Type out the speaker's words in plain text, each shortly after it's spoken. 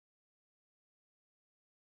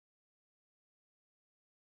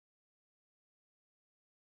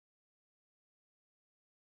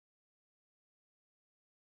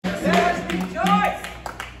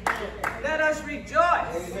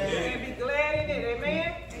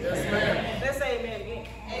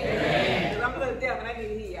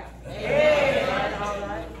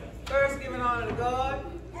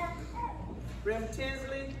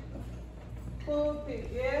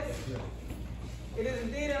pulpit. Yes. It is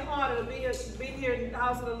indeed an honor to be here in the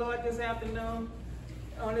house of the Lord this afternoon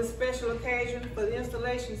on this special occasion for the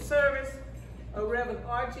installation service of Reverend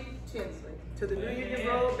Archie Tinsley to the New Union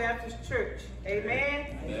Road Baptist Church.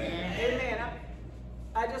 Amen. Amen. Amen.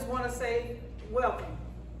 I just want to say welcome.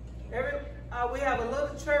 We have a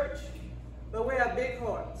little church, but we have big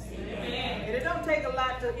hearts. Amen. And it don't take a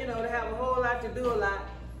lot to, to have a whole lot to do a lot.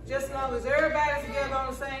 Just as long as everybody's together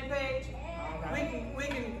on the same page, we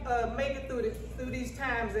can make it through these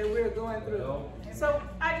times that we're going through. So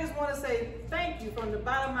I just want to say thank you from the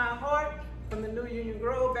bottom of my heart, from the New Union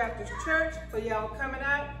Grove Baptist Church, for y'all coming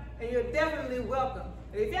out, and you're definitely welcome.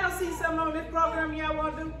 And if y'all see something on this program y'all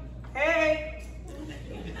want to do, hey,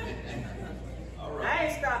 I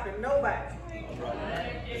ain't stopping nobody.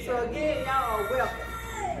 So again, y'all are welcome.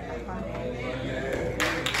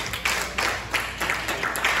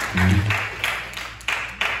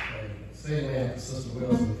 Say that to Sister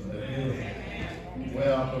Wilson for that beautiful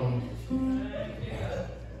welcome.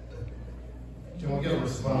 Can we get a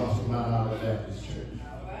response from Mount Olive Baptist Church?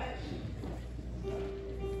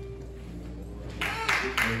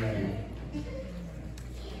 Amen.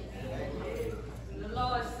 The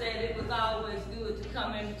Lord said it was always good to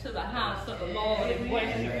come into the house of the Lord and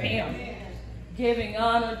worship Him, giving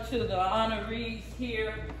honor to the honorees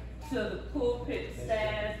here, to the pulpit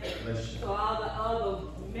staff, to all the other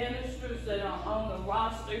ministers that are on the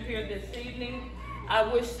roster here this evening. I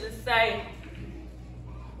wish to say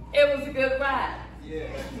it was a good ride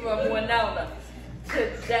from Winona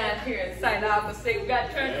to down here in San Augustine. We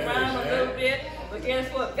got turned around a little bit, but guess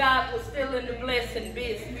what? God was still in the blessing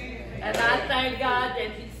business. And I thank God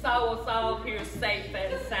that He saw us all here safe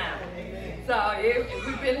and sound. So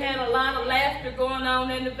we've had a lot of laughter going on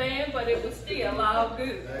in the van, but it was still all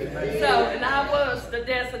good. So, and I was the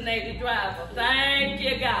designated driver. Thank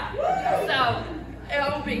you, God. So,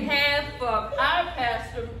 on behalf of our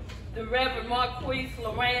pastor, the Reverend Marquise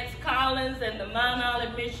L Collins, and the Mount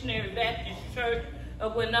Olive Missionary Baptist Church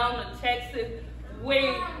of Winona, Texas,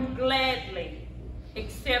 we gladly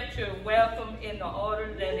accept your welcome in the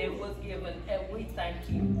order that it was given, and we thank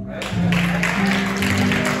you.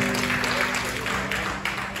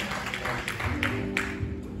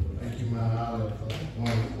 Thank you, Mount Olive, for the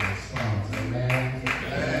wonderful songs. Amen.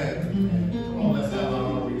 Amen. Come on, let's have our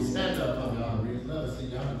honorees. Stand up on the honorees. Let us see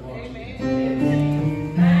y'all. Amen.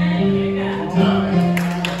 Thank you, God.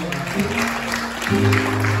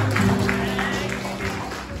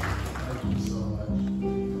 Thank you so much.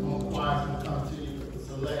 Come on, choir, we'll continue with the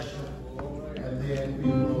selection, and then we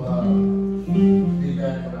will be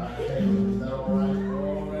back with our table. Is that all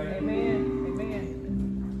right? Amen. Amen.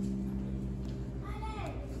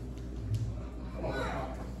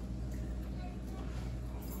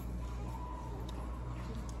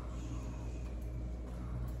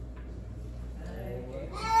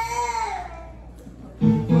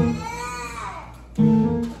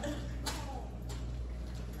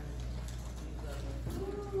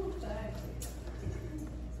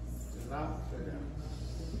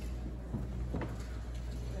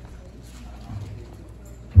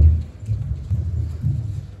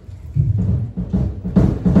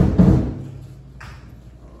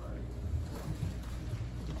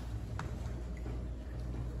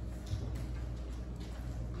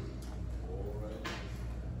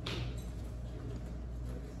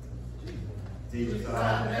 Jesus,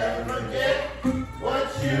 I'll never forget what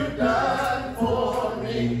you've done for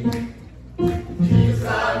me. Jesus,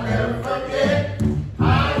 I'll never forget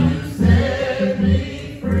how you set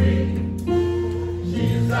me free.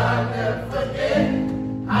 Jesus, I'll never forget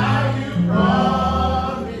how you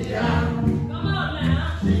brought me out. Come on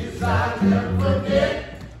now. Jesus, I'll never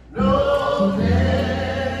forget, no,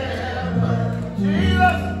 never.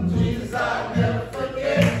 Jesus, I'll never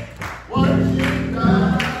forget what you've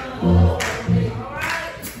done for me.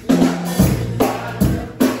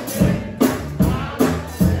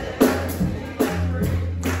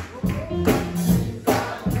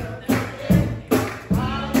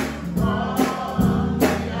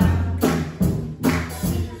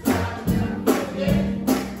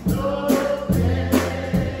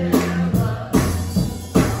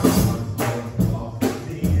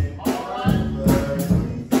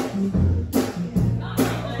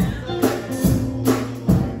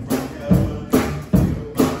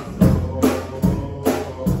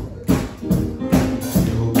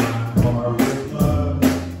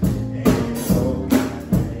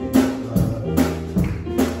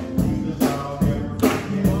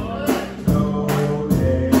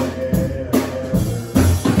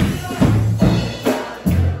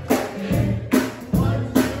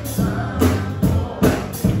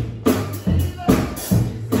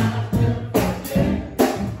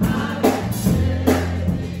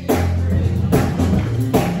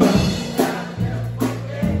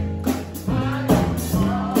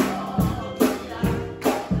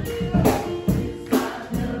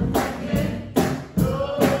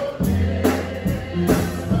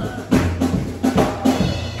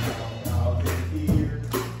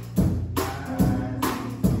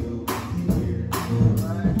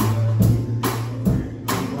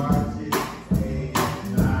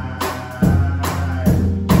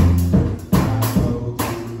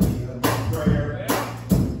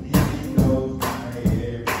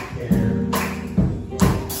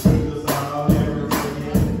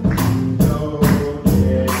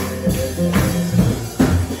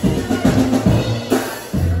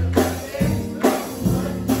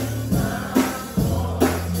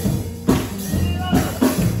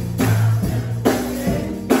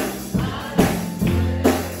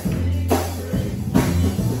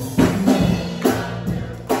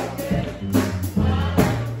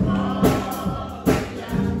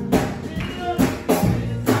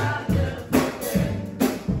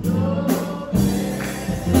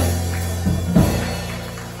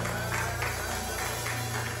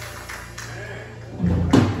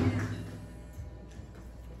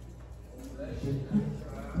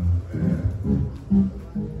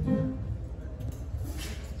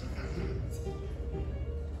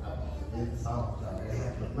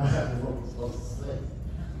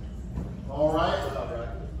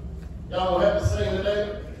 Y'all will have to sing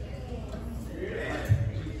today.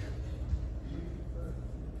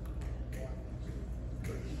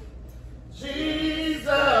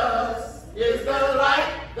 Jesus is the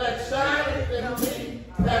light that shineth in me,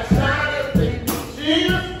 that shineth in me.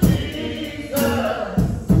 Jesus.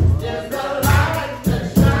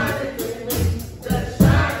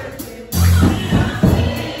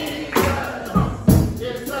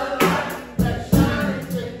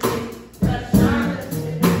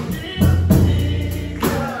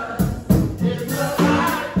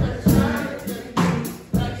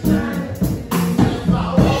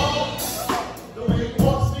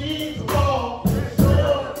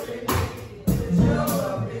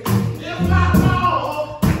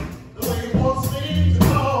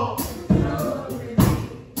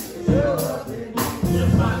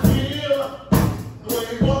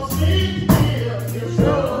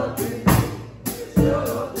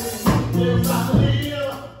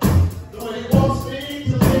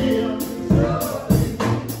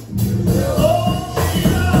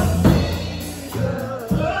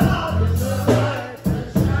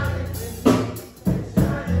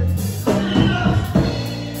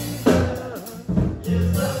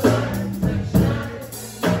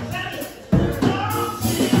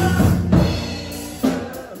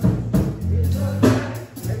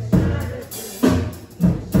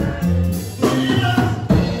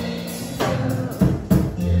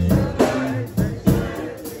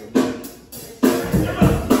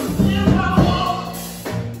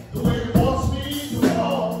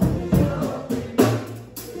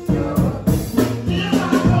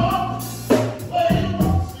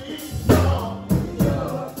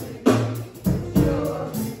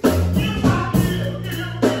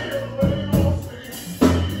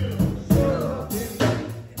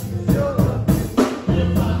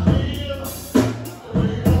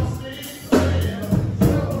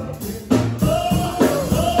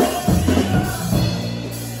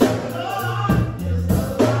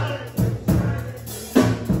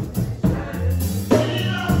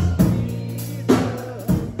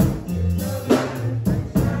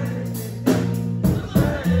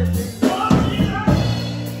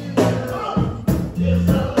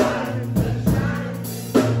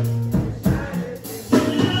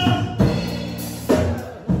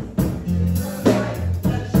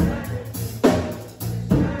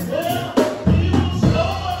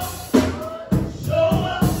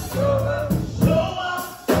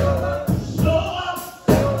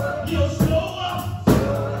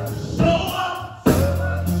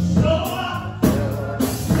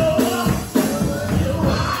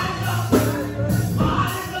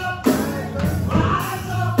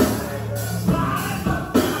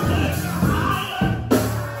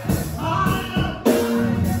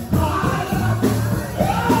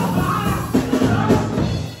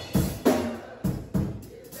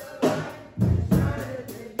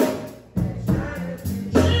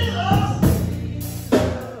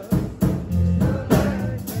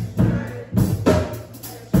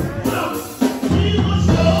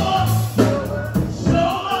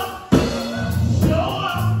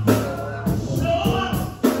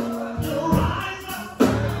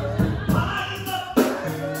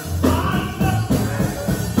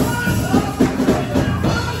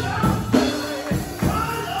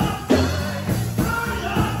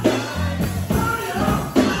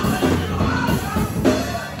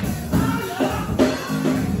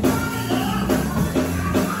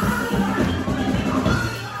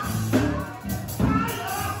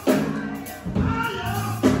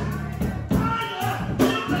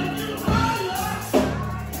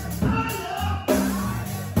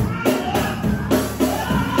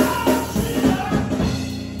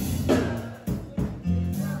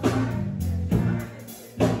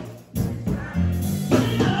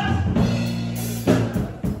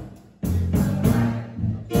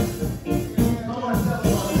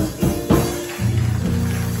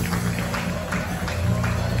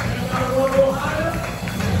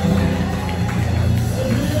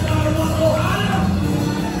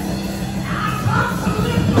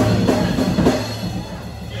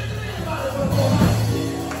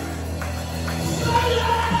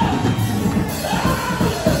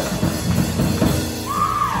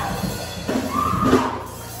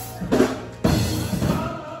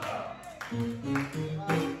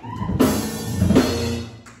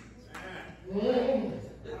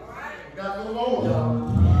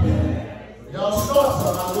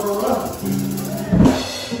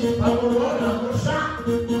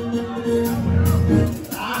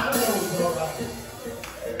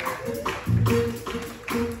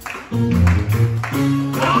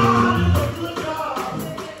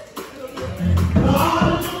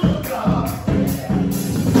 God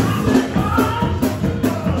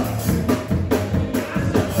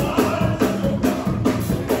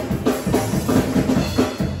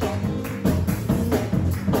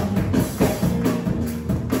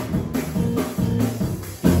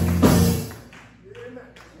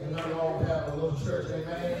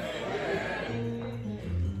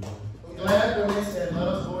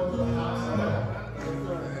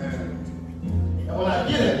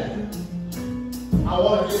I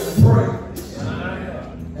want to give him praise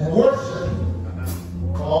and worship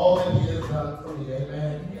for all that he has done for me.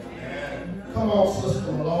 Amen. Come on,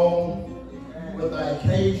 Sister Malone, with the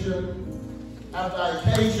occasion. After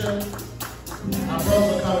occasion, our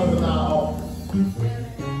brother coming with our offering.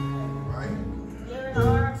 Right. Giving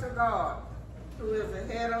honor to God, who is the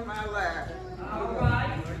head of my life. All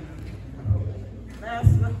right.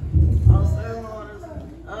 Master, our ceremonies,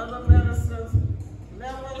 other ministers,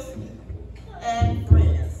 members, and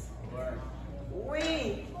friends.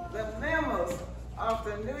 We, the members of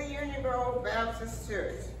the New Union Grove Baptist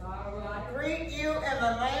Church, greet you in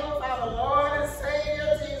the name of our Lord and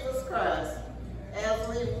Savior Jesus Christ as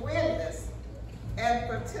we witness and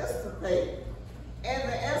participate in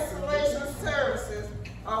the installation services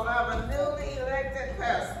of our newly elected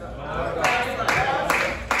pastor, Pastor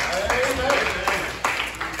Archie.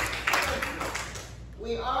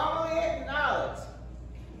 We humbly acknowledge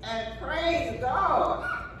and praise God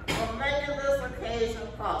for making this occasion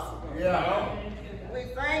possible. Yeah. We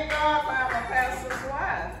thank God for our pastor's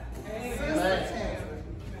wife, Sister Tinsley.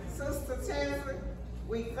 Sister Tinsley,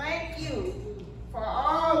 we thank you for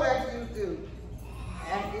all that you do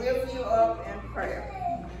and lift you up in prayer.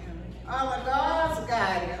 Under God's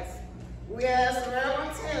guidance, we ask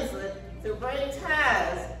Reverend Tinsley to break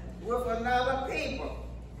ties with another people.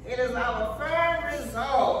 It is our firm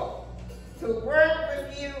resolve to work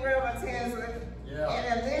with you, Reverend Tinsley, and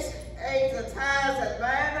initiate the ties that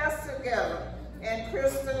bind us together in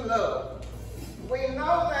Christian love. We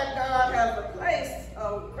know that God has a place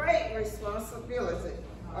of great responsibility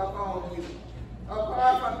upon you.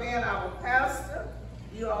 Apart from being our pastor,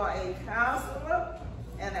 you are a counselor,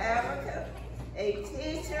 an advocate, a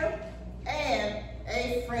teacher, and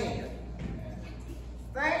a friend.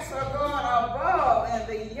 Thanks for going above and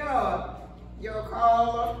beyond your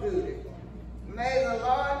call of duty. May the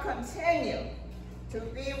Lord continue to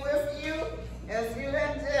be with you as you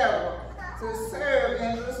endeavor to serve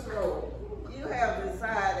in this role. You have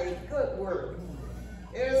desired a good work.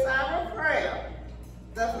 It is our prayer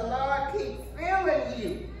that the Lord keep filling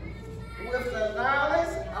you with the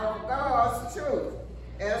knowledge of God's truth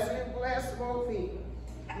as you bless more people.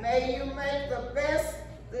 May you make the best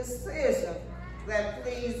decision that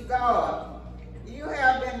please God. You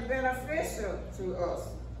have been beneficial to us.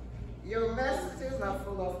 Your messages are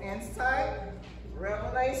full of insight,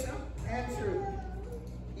 revelation, and truth.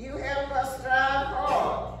 You help us strive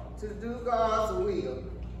hard to do God's will.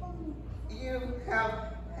 You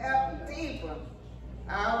have helped deepen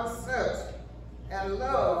our search and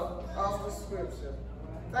love of the Scripture.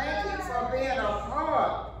 Thank you for being a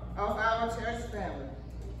part of our church family.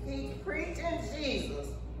 Keep preaching Jesus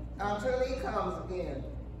until he comes again.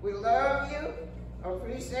 We love you,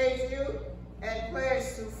 appreciate you, and pledge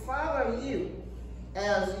to follow you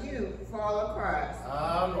as you follow Christ.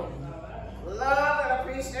 Amen. Love and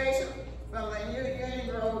appreciation from the New Union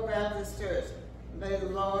Grove Baptist Church. May the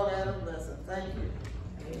Lord add a blessing. Thank you.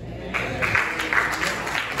 Amen.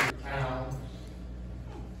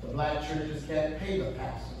 The black churches can't pay the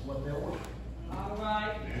pastors what they're worth. All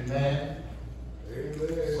right. Amen.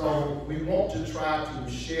 So we want to try to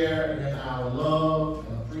share in our love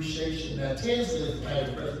and appreciation. Now, Tinsley is the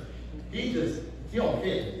main person. He don't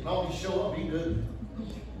care. As long as he show up, he good.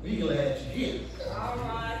 We glad you here. All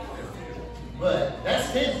right. But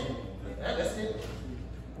that's Tinsley. That's it.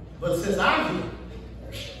 But since I'm here,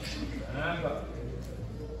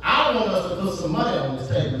 I want us to put some money on this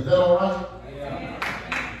table. Is that all right? Yeah.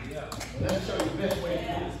 Let me show you the best way to do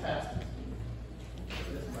this, Pastor.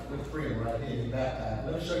 This is my good friend right here, he's baptized.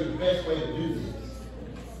 Let me show you the best way to do this.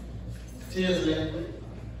 Tinsley,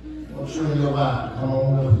 I'm sure you know why. Come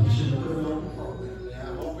on up. You should have put it on the phone. Yeah,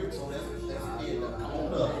 I'm over it, so let's get it. Come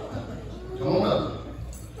on up. Come on up.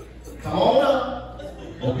 Come on up.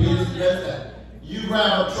 Obedience is the best thing. You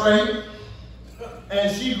grab a tray, and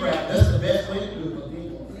she grab. That's the best way to do it.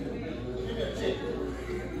 Give me a check.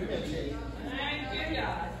 Give me a check. Thank you,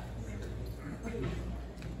 God.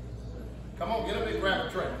 Come on, get up and grab a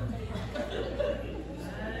tray.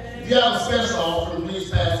 If you have a special offering, please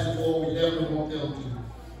pass it forward. We definitely want them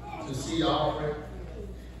to see the offering.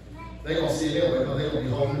 They're going to see it anyway because they're going to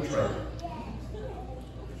be holding the tray.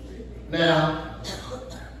 Now,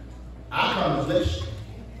 I come to bless you.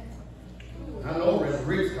 I know Reverend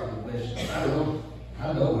Rick's come to bless you. I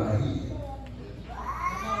know why he is.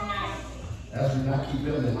 That's when I keep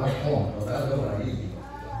him in my corner because I know why he is.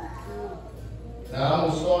 Now I'm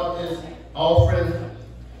going to start this offering.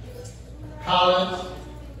 Collins,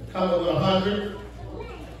 coming with 100.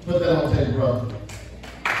 Put that on the table, brother.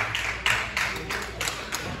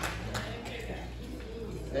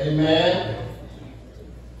 Amen.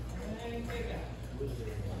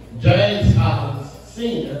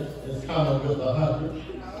 senior is coming with 100.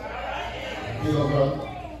 Here you go, brother.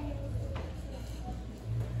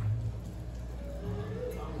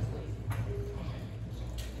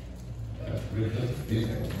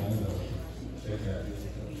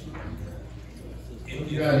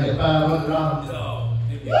 You got here $500. No,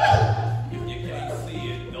 if you can't see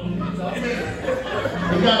it, don't. We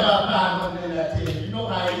got about 500 in that 10. You know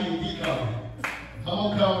how easy he come. I'm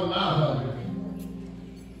gonna come with my 100.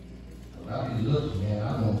 I'll be looking, man. I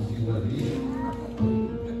don't see what it is.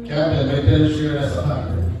 Captain, make that sure that's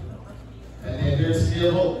 100. And then there's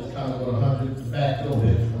still hope is coming with 100 back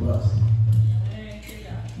over from us.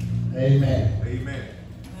 Amen. Amen.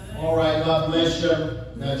 All right, God bless you.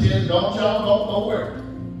 Now, don't worry.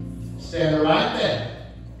 Stand right there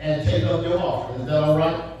and take up your offering. Is that all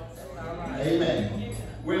right? Amen.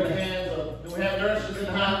 We're in the hands of, do we have nurses in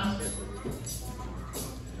the house?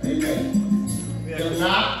 Amen. If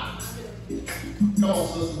not, come on,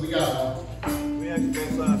 sister, we got one. We actually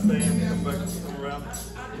both sides stand and come back and come around.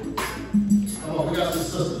 Come on, we got some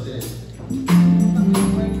sisters in.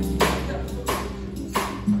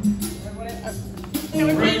 Can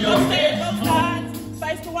we please go stand both sides,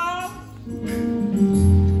 face the wall?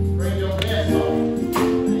 Bring your hands on.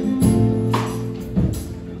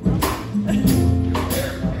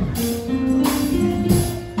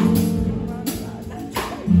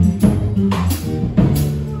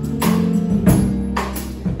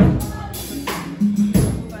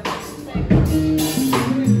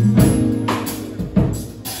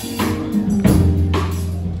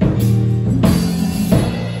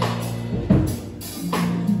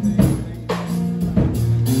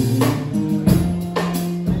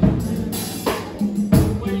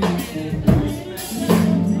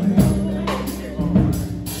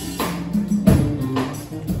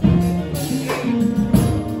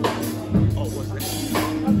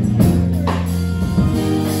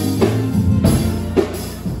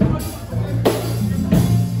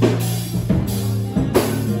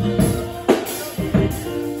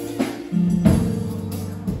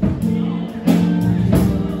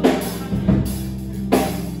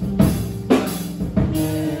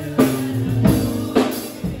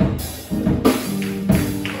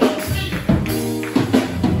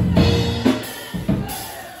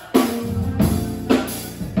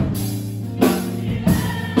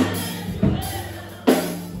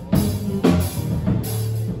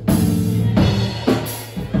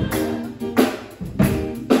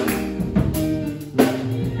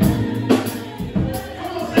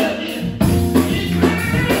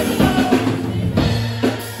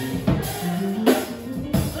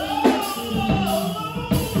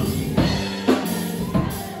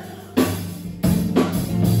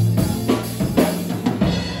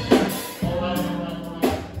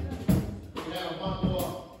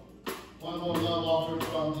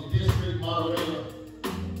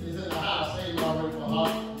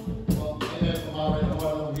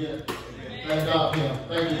 Thank God for him.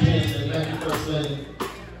 Thank you, Tinsley. Thank you, First Lady.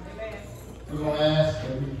 We're going to ask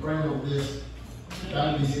that we pray over this.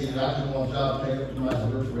 God be seated. I just want y'all to take up the mic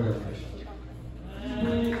and look for it.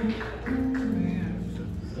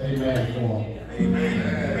 Amen. Come on.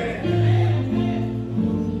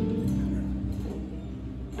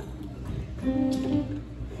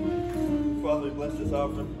 Father, bless this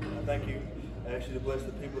offering. I thank you. I ask you to bless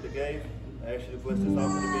the people that gave. I ask you to bless this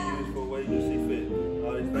offering to be used for a way you see fit.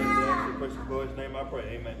 All these things I ask you in precious Lord's name I pray.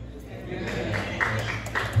 Amen.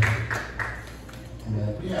 Amen.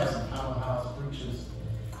 We have some powerhouse preachers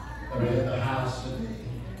that are in the house today.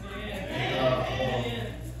 Thank God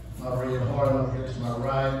for my Red Harlan here to my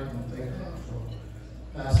right. And thank God for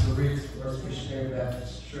Pastor Reese, First Missionary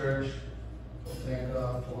Baptist Church. Thank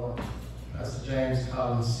God for Pastor James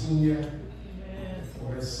Collins Sr.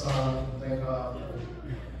 for his son. Thank God for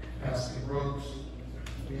Pastor Brooks.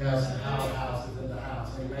 We have some powerhouses in the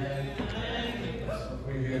house. Amen. So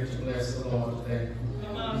we're here to bless the Lord today.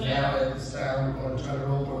 Now at this time, we're going to turn it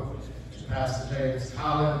over to Pastor James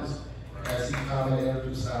Collins as he comes and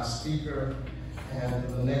introduces our speaker. And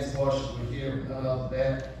the next portion we'll hear none other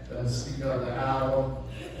than the speaker of the hour.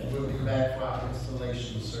 And we'll be back for our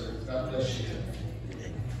installation service. God bless you.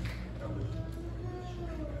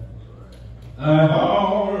 I've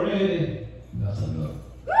already that's enough.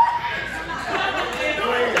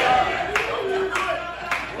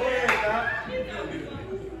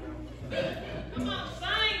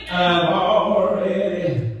 I've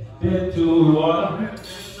already been to the water,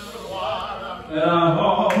 and I've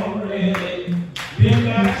already been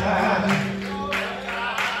baptized.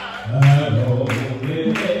 I've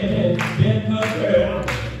already been converted,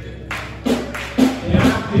 and I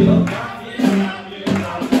feel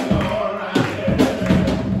all right there.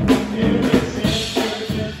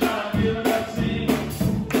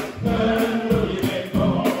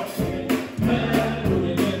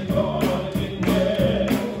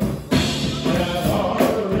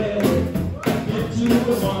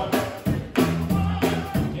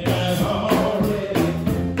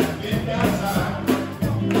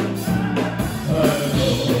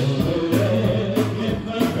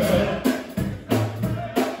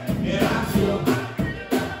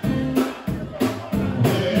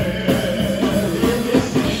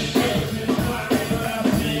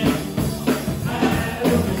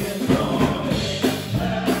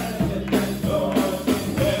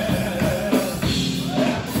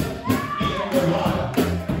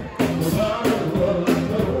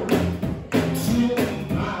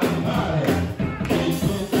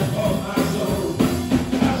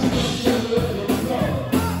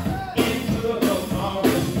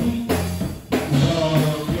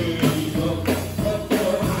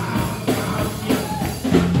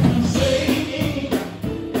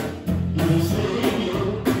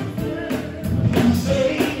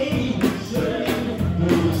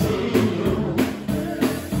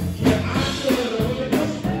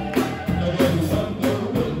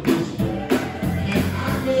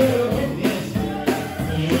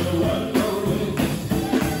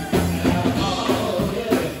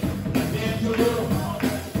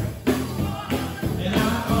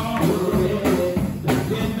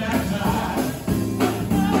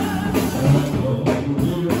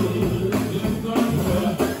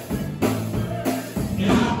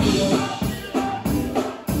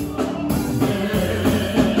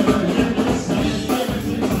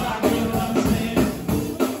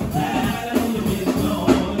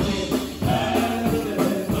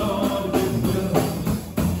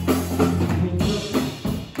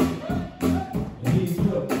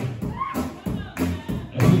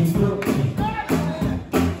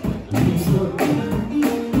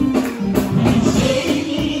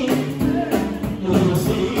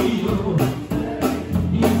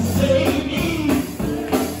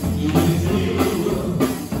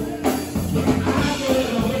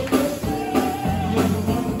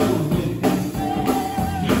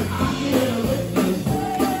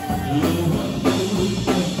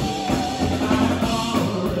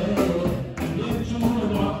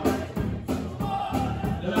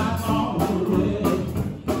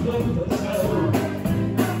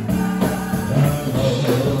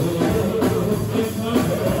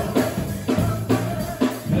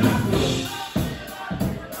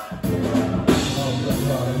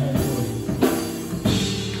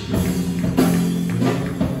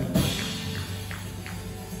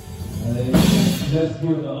 let's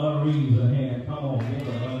give the honorees a hand. Come on, give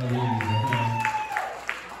the honorees a hand.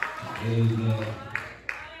 Amen.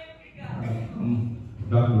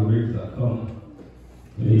 Dr. Riggs, I come,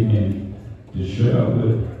 amen, to share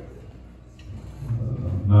with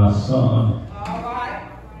my son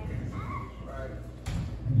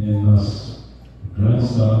and my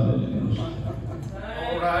grandson.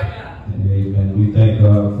 Amen. We thank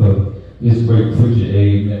God for this great preacher,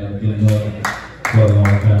 amen. I've been knowing for a long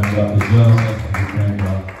time, Dr. Johnson.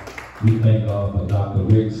 We thank God for Dr.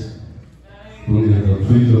 Riggs, who is a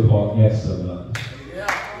preacher for excellence.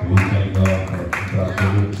 We thank God for Dr.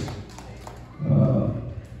 Riggs.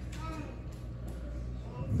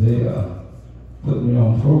 They put me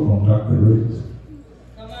on program, Dr. Riggs.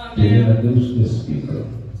 They introduced the speaker.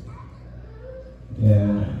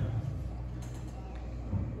 And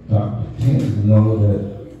Dr. Tinsley knows that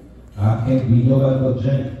I can't be nobody but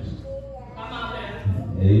James.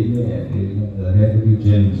 Amen. Amen. I had to be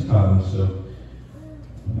James Collins, so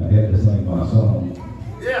I had to sing my song.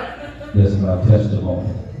 Yeah. That's my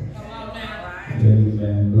testimony.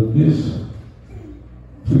 Amen. But this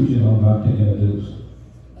preacher I'm about to introduce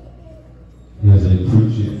is a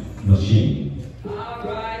preaching machine. All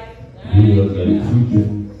right. He is a preacher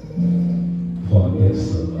for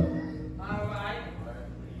excellence. All right.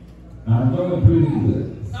 I know him pretty good.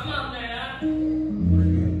 Come on now. I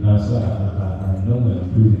know him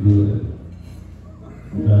pretty good.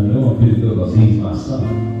 I know him pretty good because he's my son.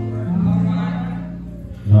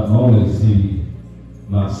 Not only is he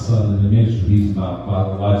my son in the ministry, he's my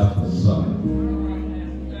biological son.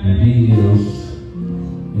 And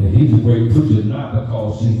he's a great preacher not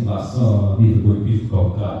because he's my son, he's a great preacher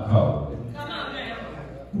because God called him.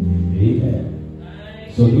 Amen.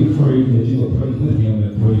 So we pray that you will pray with him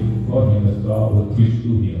and pray for him as God will preach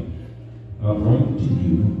through him. I bring to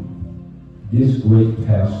you this great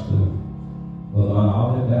pastor of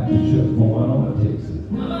our Baptist Church from Winona, Texas.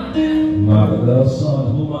 My beloved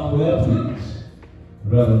son, whom I well please,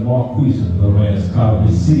 Brother Marquise L.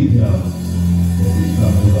 Receive him as he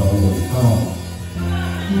comes with all the way home.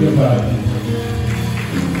 Goodbye.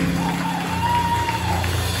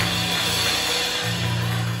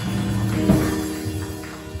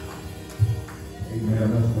 Amen.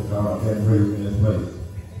 Let's put God and praise in this place.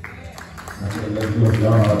 I said, let's put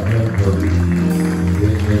God and praise in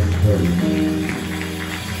this place.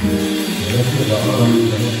 Let's put the honor in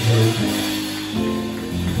this place.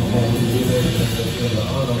 Come on, we do that. Let's put the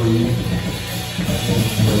honor in this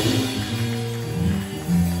place.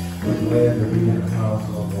 We're glad to be in the house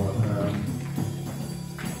one more time.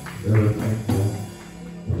 Very thankful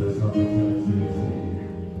for this opportunity to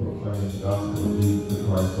proclaim the gospel of Jesus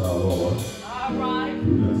Christ our Lord. All right. We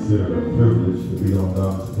consider it a privilege to be on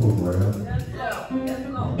God's program. Yes,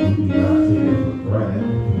 Lord. We do not take it for granted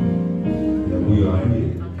that we are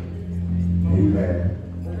here. Amen.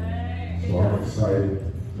 So I'm excited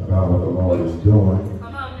about what the Lord is doing.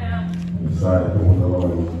 Come on now. I'm excited for what the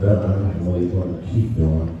Lord has done and what He's going to keep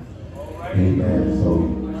doing. Amen. So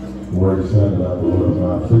we're excited about the Word of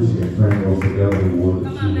God. Preaching and praying those together, we would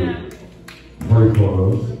pray for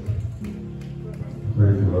us.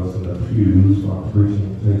 Pray for us in the pews while preaching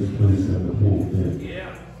takes place in the pulpit.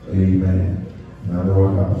 Yeah. Amen. And I know I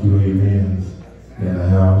got a few amens in the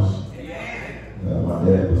house. My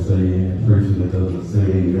dad would say, any preacher that doesn't say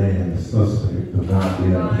amen is suspect of not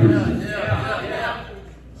being a preacher.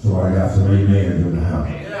 So I got some amens in the house.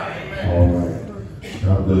 All right.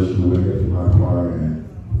 God bless you. We'll get to my choir and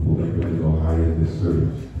we'll make ready to go higher in this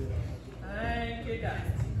service. Thank you, God.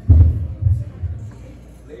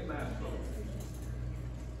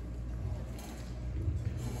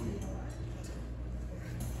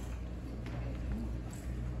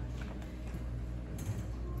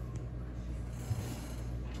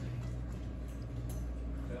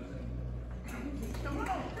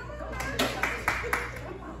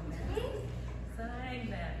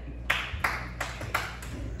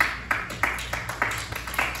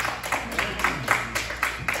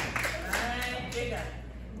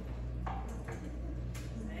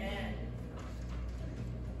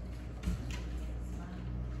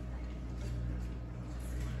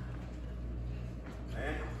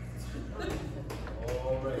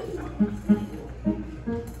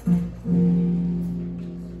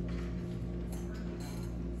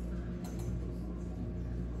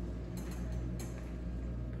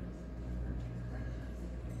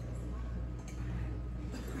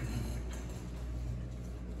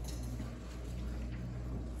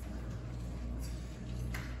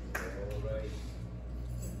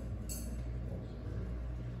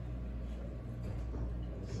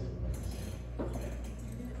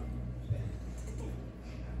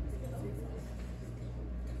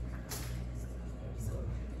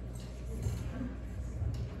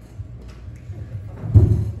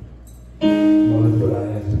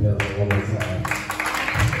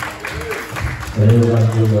 Everybody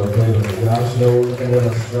give y'all a favor. Y'all show looking at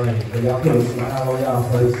us strange. But y'all put a smile on y'all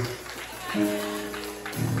face.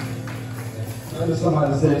 Maybe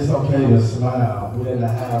somebody said it's okay to smile. We're in the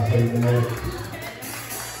house, amen.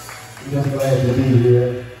 We're just glad to be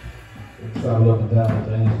here. We travel up and down with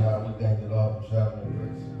things. We thank the Lord for traveling with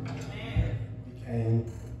us. We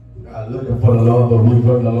came looking for the Lord, but we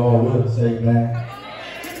bring the Lord with us, amen.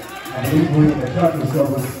 And we in the country,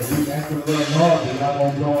 so if we ask for the little Lord, then y'all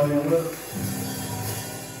gonna join in with us.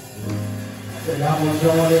 So y'all gonna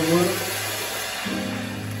join in with us.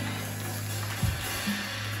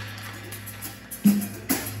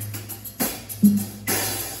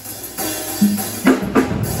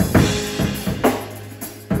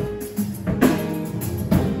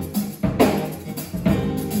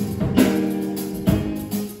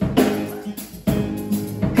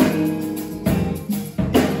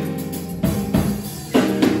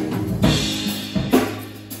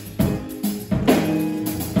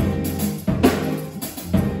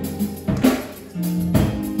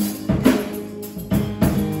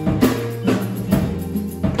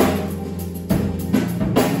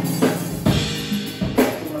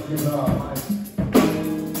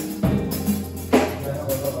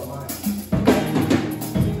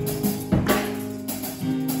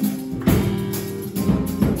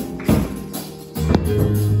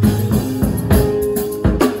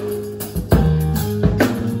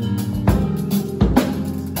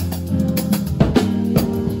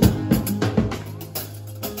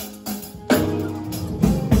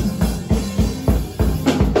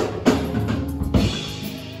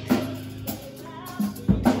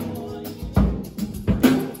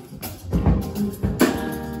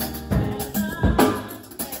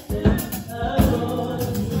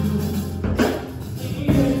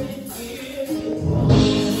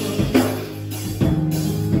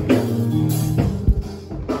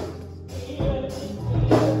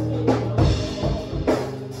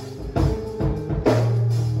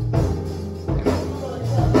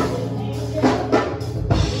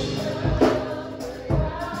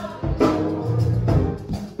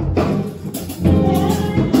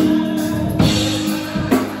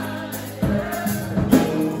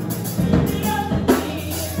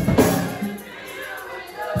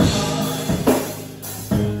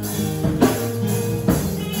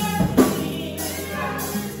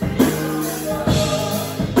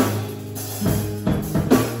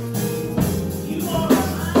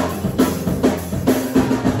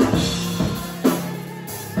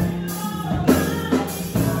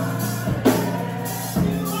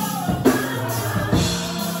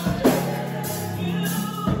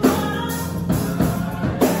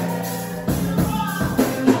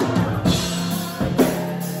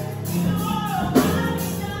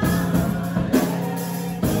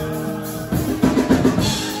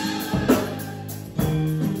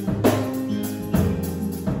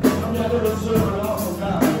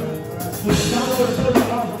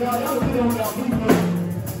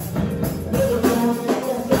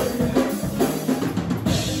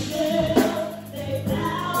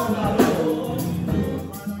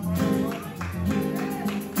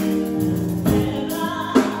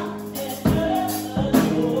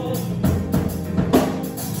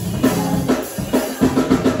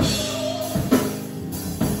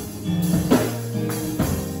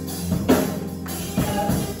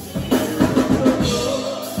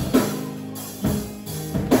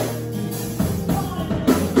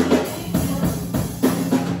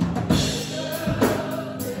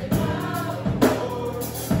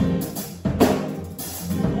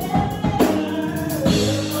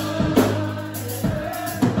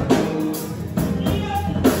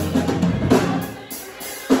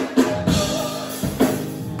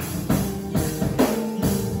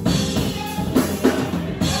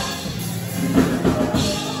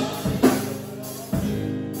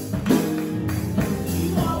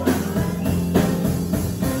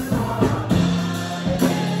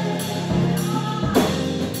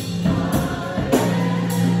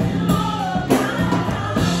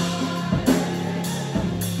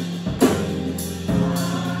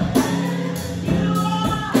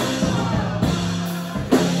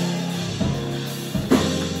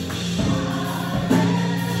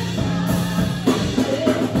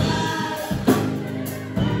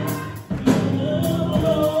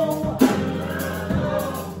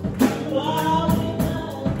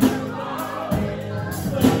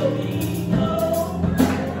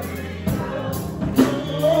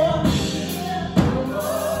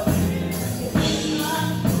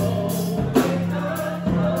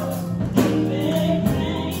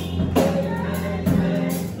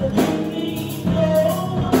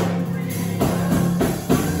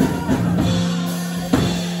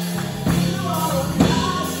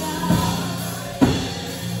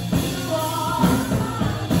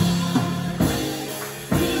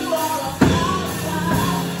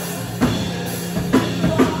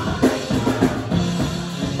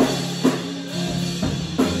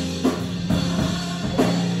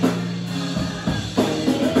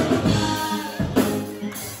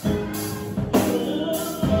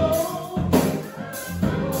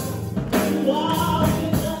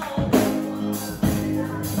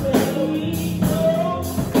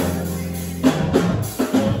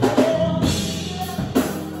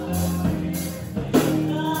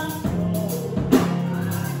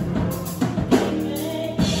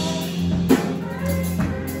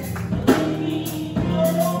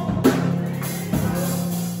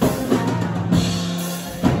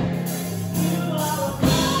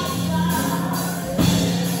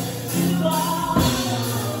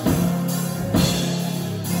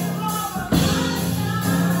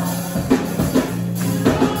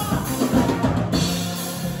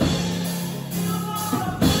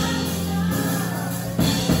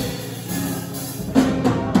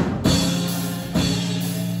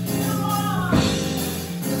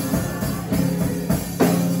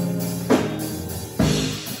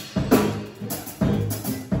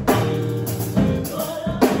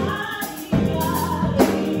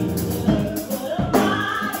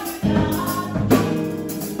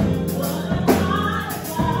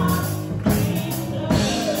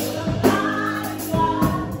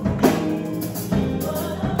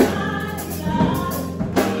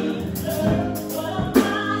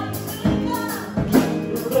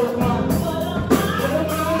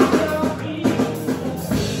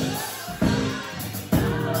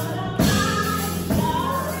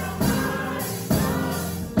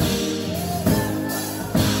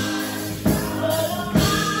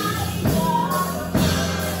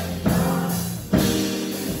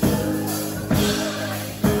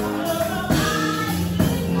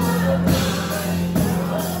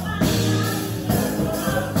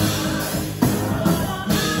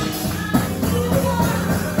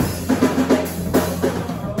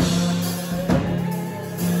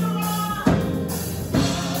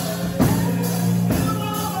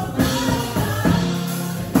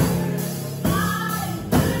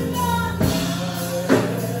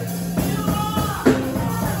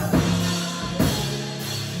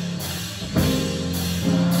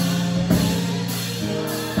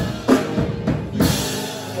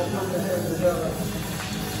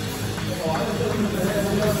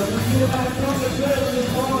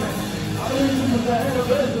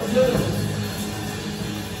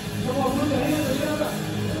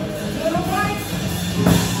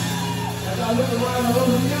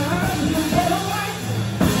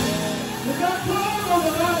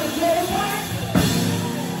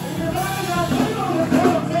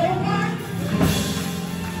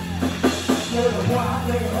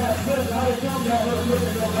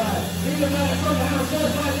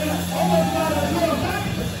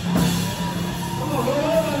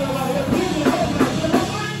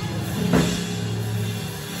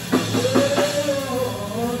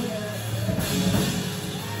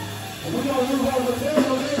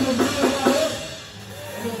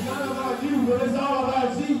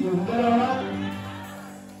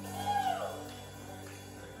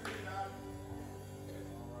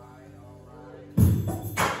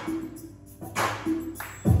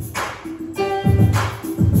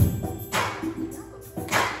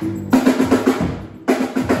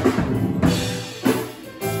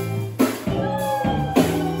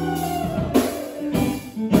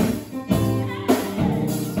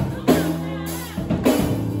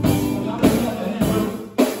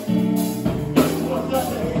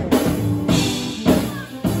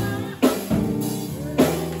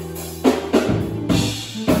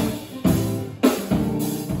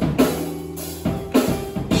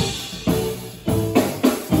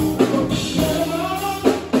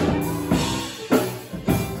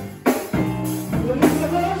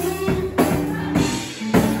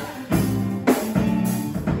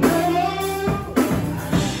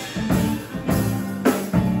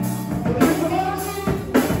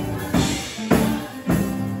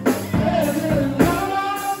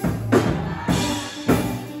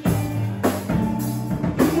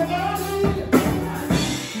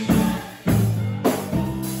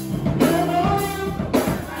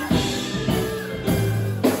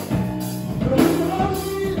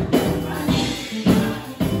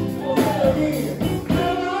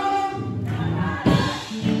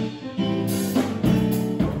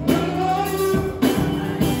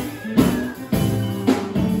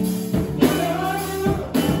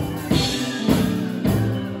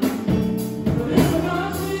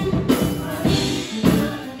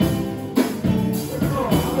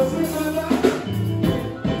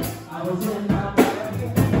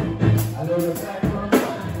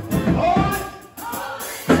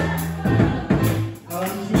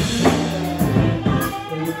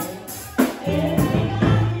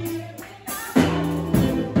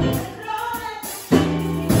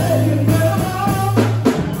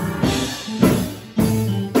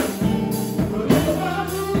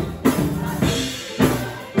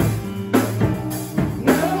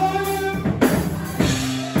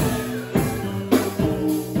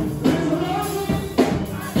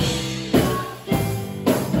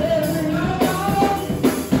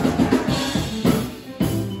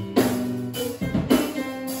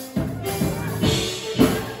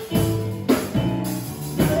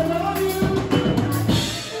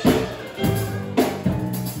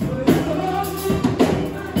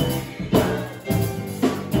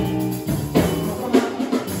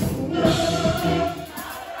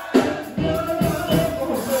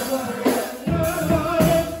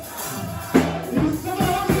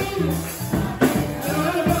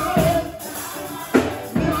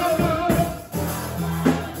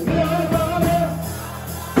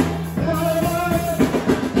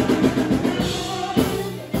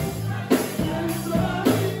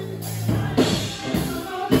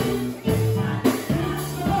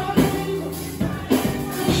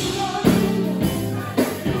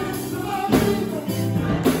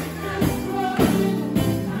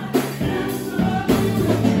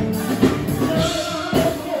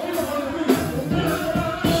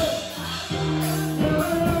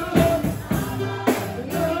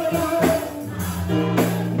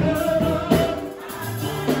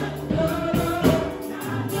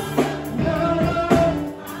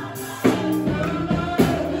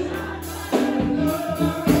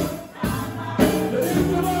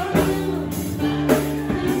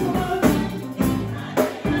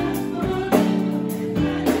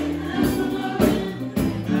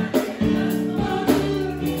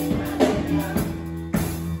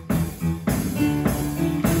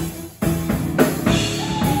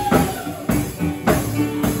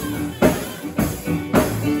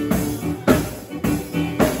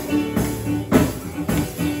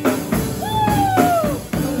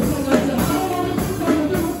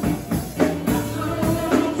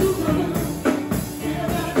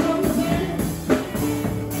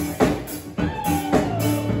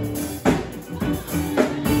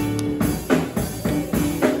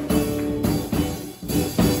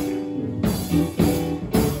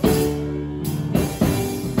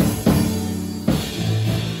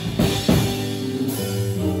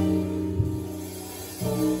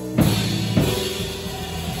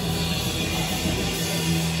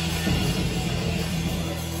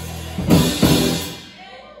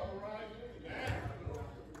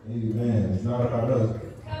 Amen. It's not about us.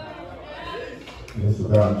 It's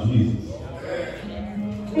about Jesus.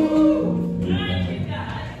 Amen.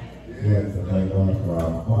 Yes, I thank God for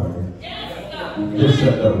our choir. Just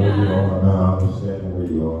set up where you are now. Understand where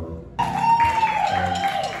you are.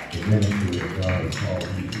 The ministry that God has called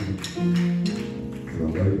you to. So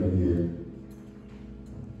right here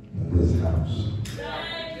in this house.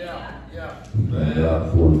 We thank God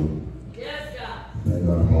for you. Yes, God. Thank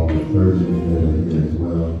God for all the clergymen that are here as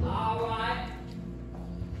well. All right.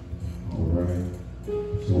 All right.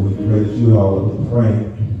 So we pray that you all will be praying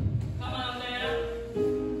Come on now.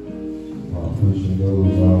 while pushing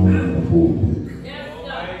those on in the pulpit. Yes,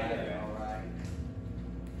 God.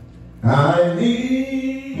 I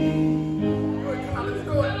need Come on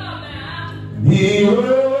now.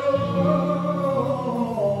 heroes.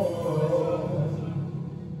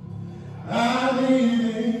 I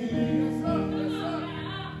need Come on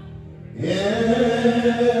now.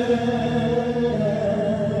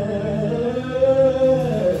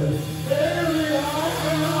 every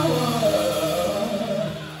hour.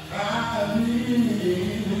 I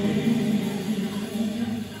need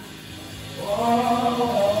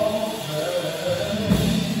all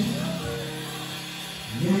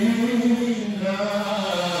me now,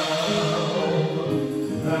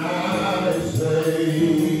 my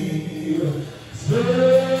Savior.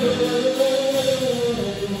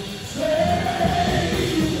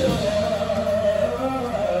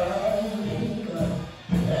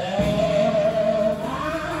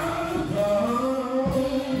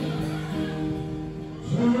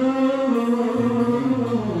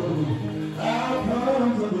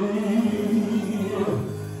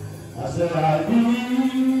 I said I need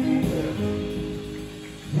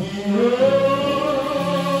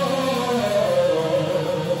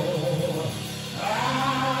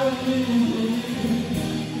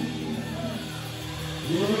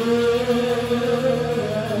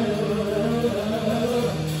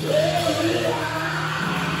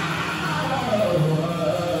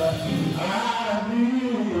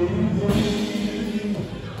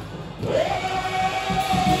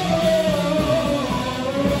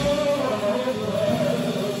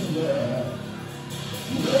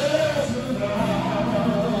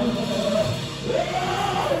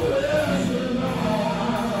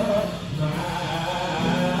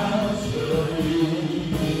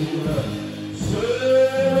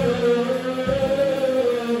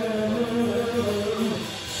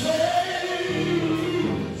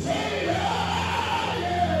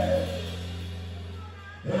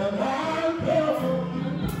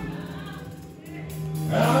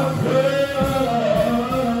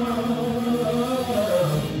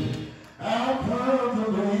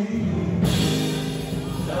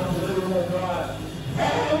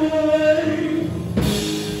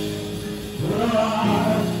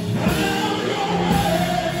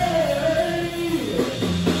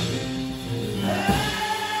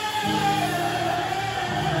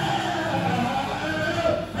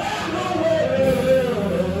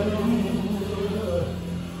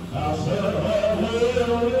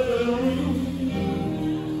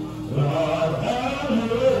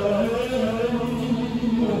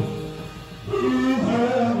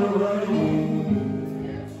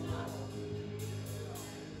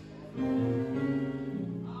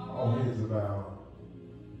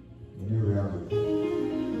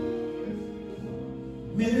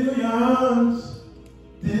millions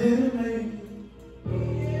didn't make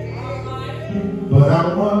it, but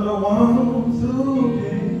I'm one of the ones who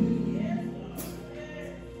did.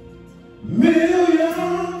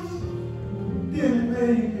 Millions didn't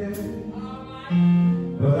make it,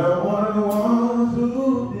 but I'm one of the ones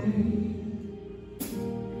who did.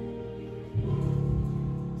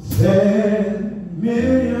 Said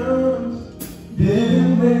millions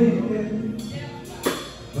didn't make it,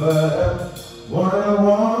 but one of the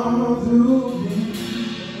ones who did.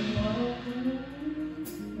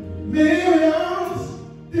 Millions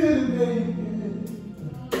didn't make it,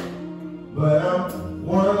 but I'm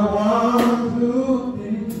one of the ones who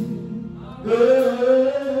did.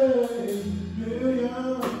 Hey,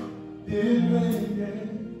 millions didn't make it,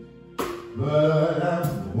 but I'm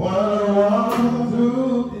one of the ones who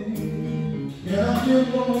did. Can I get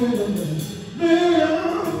one with it?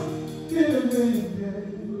 Millions didn't make it,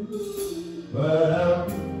 but I'm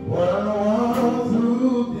one of the ones who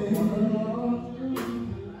did.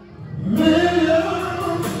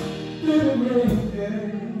 Millions didn't make it,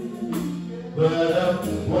 but I'm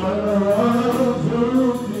one of the ones who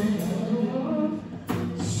did.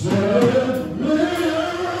 Said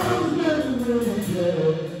millions didn't make it,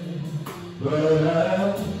 but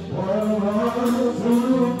I'm one of the ones who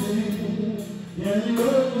did. Can you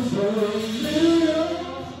look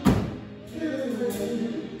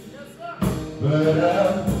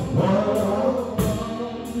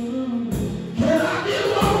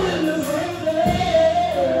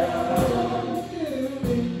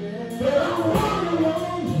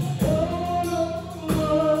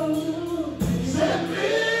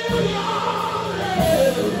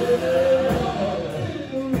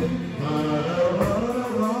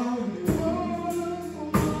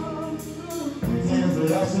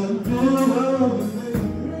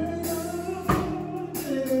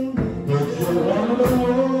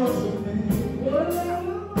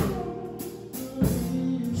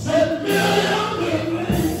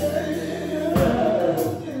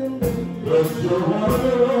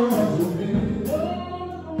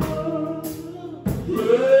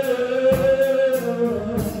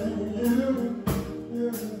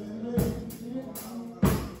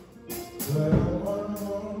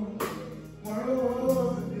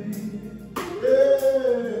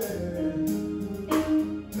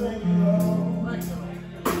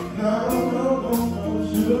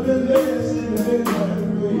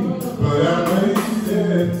But I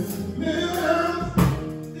wasted millions,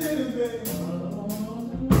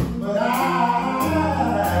 but I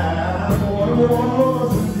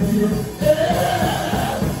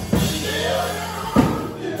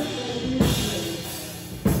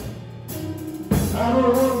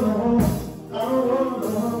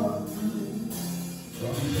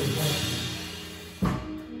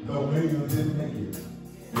no millions didn't make it.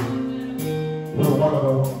 We're one of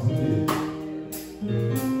the ones who did.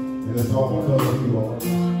 And it's all because of you, Lord.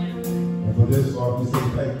 And for this, Lord, we say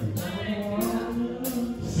thank you.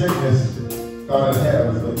 Sickness thought it had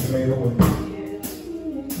us, but you made a way.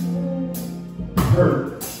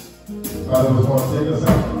 Hurt thought it was going to take us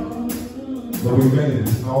out, but we made it.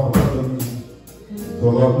 It's all because of you. So,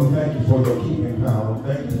 Lord, we thank you for your keeping power.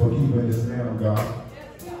 Thank you for keeping this man of God.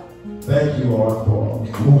 Thank you, Lord, for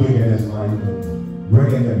moving in his life and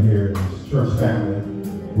bringing him here, his church family.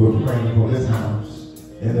 We're praying for this house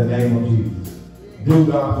in the name of Jesus. Do,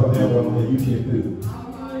 God, for them what only you can do.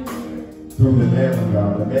 Through the man of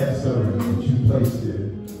God, the man servant that you placed here.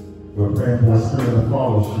 We're praying for a spirit of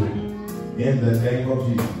fellowship in the name of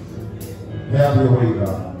Jesus. Have your way,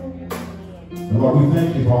 God. And Lord, we thank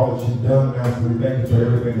you for all that you've done, Master. We thank you for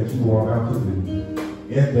everything that you are about to do.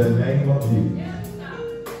 In the name of Jesus.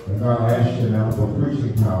 And God, I ask you now for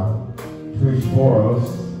preaching power. Preach for us,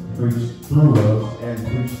 preach through us, and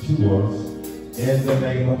preach to us. In the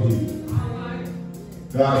name of Jesus.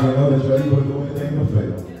 God, we know that you're able to do anything but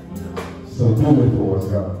fail. So do it for us,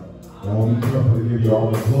 God. And we'll be careful to give you all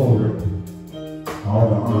the glory, all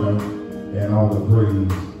the honor, and all the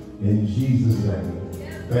praise. In Jesus' name.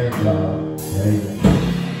 Thank God. Amen.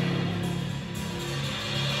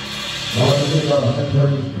 Now let's take our hand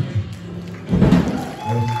praise.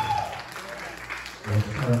 Let's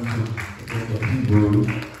turn to the book of Hebrews.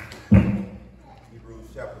 Hebrews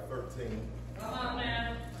chapter 13. Come on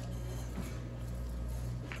now.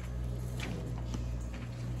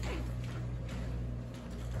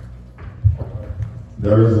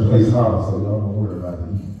 There is a place hotter, so y'all don't worry about it.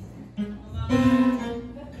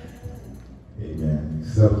 Amen.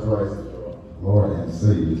 Accept Christ as your Lord and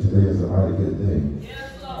Savior. Today is a mighty good day. Yes,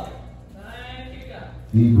 Lord. Thank you, God.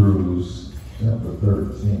 Hebrews chapter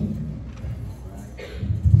 13.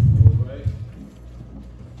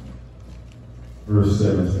 Verse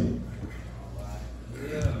 17.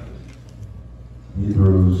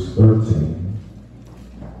 Hebrews 13.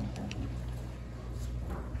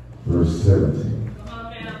 Verse 17. Come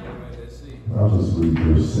on now. I'll just read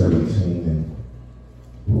verse 17 and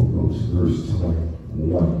we'll go to verse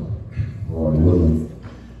 21. Lord willing.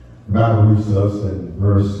 God reads us in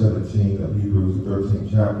verse 17 of Hebrews, the 13th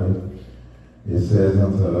chapter. It says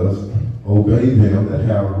unto us, obey them that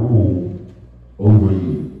have rule over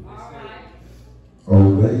you.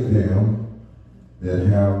 Obey them that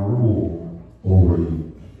have rule over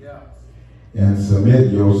you. And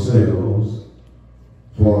submit yourselves,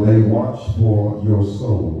 for they watch for your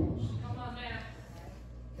souls,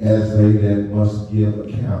 as they that must give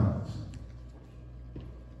account.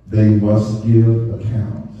 They must give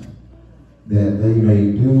account, that they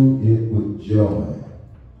may do it with joy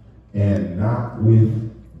and not with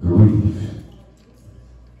grief,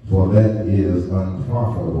 for that is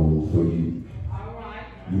unprofitable for you.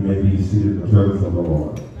 You may be seated in the presence of the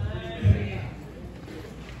Lord.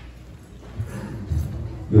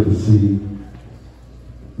 Good to see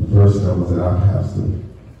the first numbers that I pastored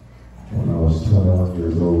when I was 21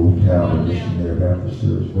 years old, Calvary Missionary Baptist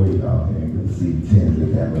Church, way out there. Good to see the Tinsley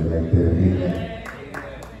family back there. Amen.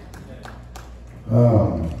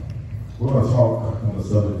 We're going to talk on the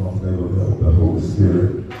subject on today with the Holy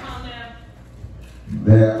Spirit.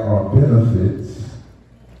 There are benefits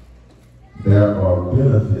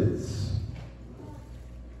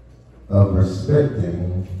of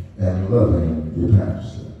respecting and loving your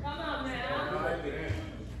pastor.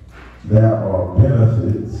 There are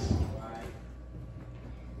benefits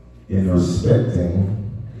in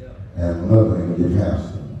respecting and loving your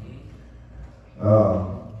pastor.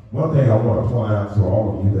 One thing I want to point out to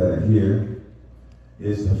all of you that are here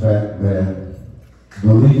is the fact that,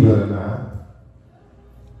 believe it or not,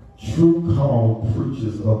 true called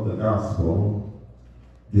preachers of the gospel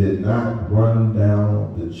did not run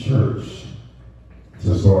down the church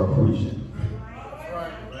to start preaching.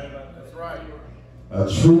 That's right. A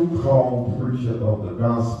true called preacher of the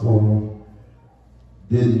gospel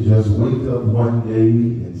didn't just wake up one day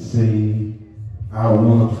and say, I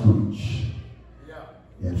want to preach.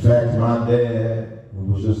 In fact, my dad, we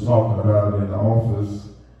was just talking about it in the office,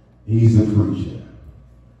 he's a preacher.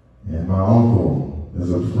 And my uncle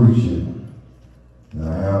is a preacher. And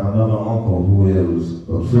I have another uncle who is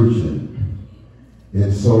a preacher.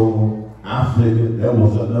 And so I figured there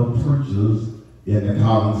was enough preachers in the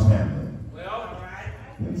Collins family.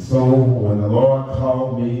 And so when the Lord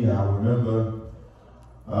called me, I remember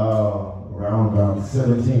around about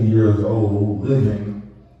 17 years old, living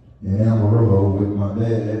in Amarillo with my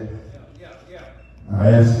dad. I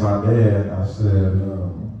asked my dad, I said,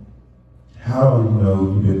 how do you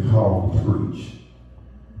know you've been called to preach?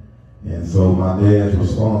 And so my dad's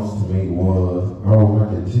response to me was, all I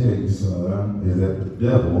can tell you, son, is that the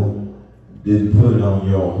devil didn't put it on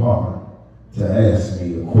your heart to ask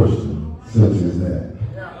me a question such as that.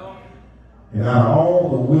 And out of all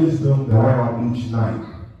the wisdom around each night,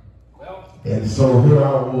 and so here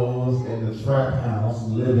I was in the trap house,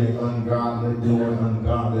 living ungodly, doing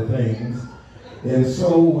ungodly things. And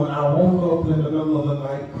so when I woke up in the middle of the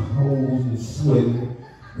night, cold and sweating,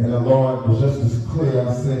 and the Lord was just as clear,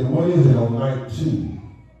 I said, what is it on night 2?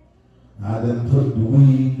 I didn't put the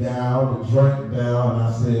weed down, the drink down, and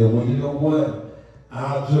I said, well, you know what?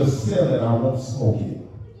 I'll just sell it, I won't smoke it.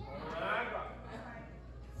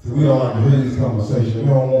 See, we don't like to hear these conversations. We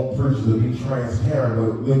don't want preachers to be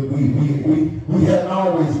transparent, but look, we hadn't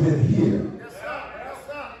always been here.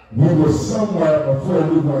 We were somewhere before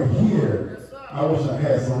we were here. I wish I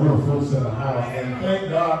had some real folks in the house. And thank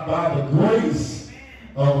God, by the grace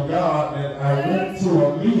of God, that I went to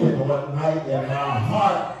a meeting one night and my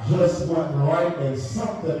heart just went right and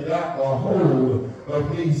something got a hold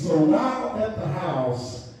of me. So while at the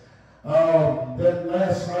house, that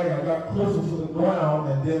last night I got closer to the ground,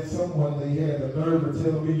 and then someone, they had the nerve to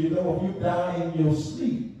tell me, you know, if you die in your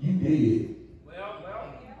sleep, you dead.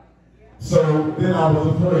 So then I was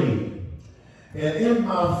afraid. And in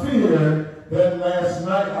my fear, that last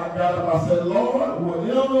night I got up, I said, Lord,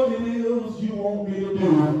 whatever it is you want me to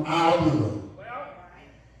do, I'll do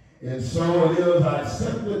it. And so it is, I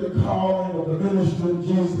accepted the calling of the ministry of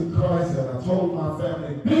Jesus Christ, and I told my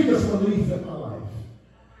family, biggest relief in my life.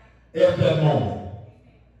 At that moment,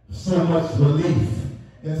 so much relief.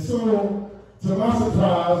 And so, to my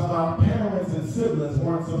surprise, my parents and siblings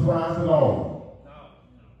weren't surprised at all.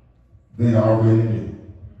 They already knew.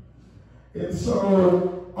 And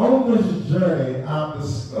so, on this journey, I've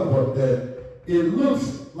discovered that it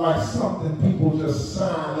looks like something people just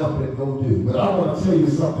sign up and go do. But I want to tell you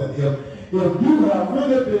something. If you have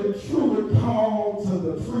really been truly called to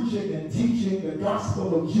the preaching and teaching the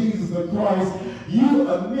gospel of Jesus Christ, you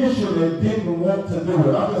initially didn't want to do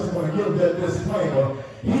it. I just want to give that disclaimer.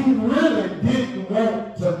 He really didn't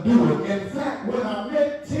want to do it. In fact, when I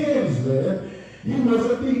met Tinsley, he was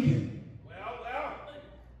a deacon.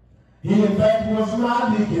 He, in fact, was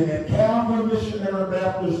my deacon at Calvary Missionary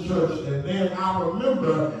Baptist Church. And then I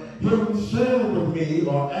remember him sharing with me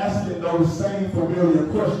or asking those same familiar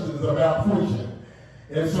questions about preaching.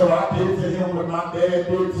 And so I did to him what my dad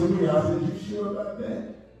did to me. I said, you sure about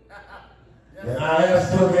that? And I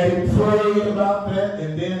asked him, and he prayed about that.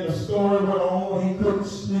 And then the story went on. He couldn't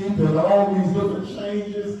sleep and all these different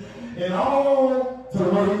changes. And all to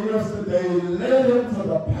what he is today led him to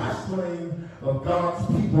the pastoring of God's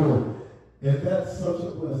people. And that's such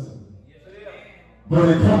a blessing. But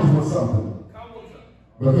it comes with something.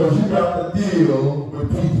 Because you got to deal with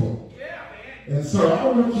people. And so I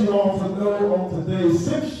want you all to know on today,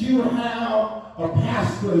 since you have a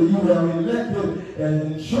pastor you have elected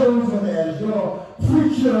and chosen as your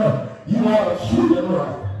preacher, you ought to treat him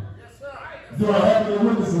right. Do I have any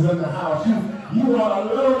witnesses in the house? You ought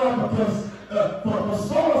to learn right, because for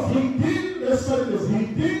as far as he didn't, let's say this, he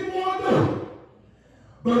didn't want to do it.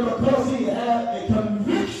 But because he had a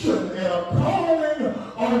conviction and a calling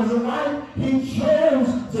on his life, he chose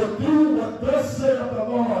to do what thus saith the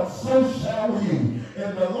Lord, so shall you.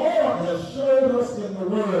 And the Lord has showed us in the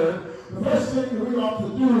Word, the first thing that we ought to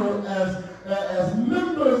do as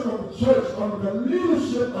members of the church under the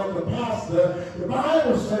leadership of the pastor, the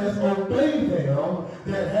Bible says, obey them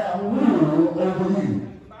that have rule over you.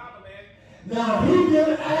 Now, he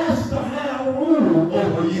didn't ask to have rule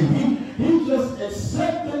over you. He just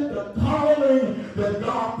accepted the calling that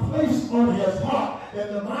God placed on his heart.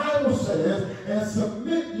 And the Bible says, and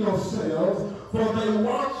submit yourselves, for they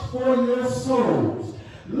watch for your souls.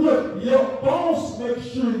 Look, your boss makes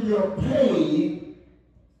sure you're paid,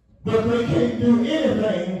 but they can't do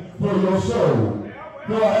anything for your soul.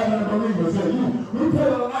 No, I haven't believers here. We put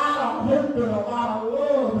a lot of hope and a lot of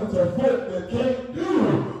love into folk that can't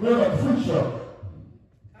do what a preacher.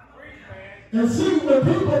 And see, when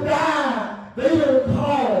people die, they don't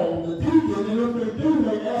call the deacon, and if they do,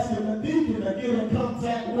 they ask the deacon to get in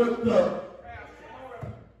contact with the.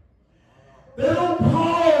 They don't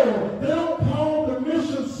call the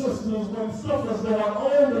mission sisters when stuff is going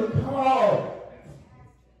on. They call.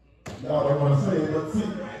 Y'all don't want to say it, but see,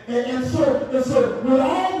 and so with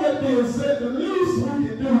all that being said, the least we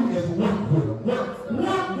can do is work with him.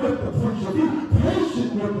 Work with the preacher. Be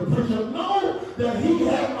patient with the preacher. Know that he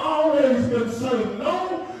has always been saved.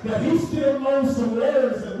 Know that he still knows some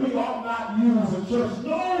words that we ought not use in church.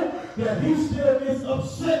 Know that he still is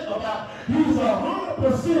upset about. He's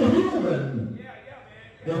 100% human.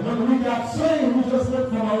 And when we got saved, we just went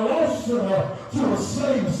from a lost sinner to a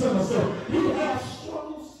saved sinner. So he has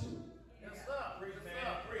struggles too.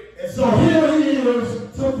 And so here he is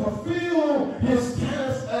to fulfill his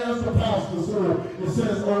task as the pastor. So it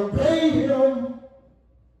says, obey him,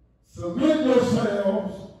 submit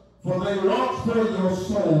yourselves, for they watch for your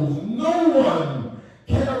souls. No one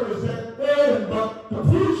carries that burden but the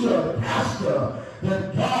preacher, the pastor,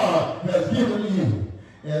 that God has given you.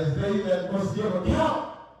 As they that must give account,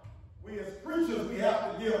 we as preachers, we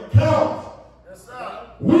have to give account. Yes, sir.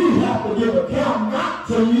 We have to give account not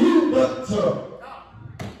to you, but to God.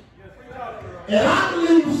 And I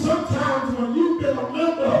believe sometimes when you've been a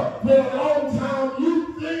member for a long time, you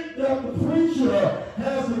think that the preacher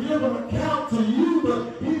has to give an account to you,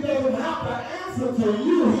 but he doesn't have to answer to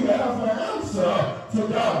you. He has to answer to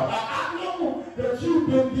God. I know that you've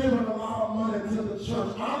been giving a lot of money to the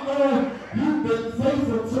church. I know you've been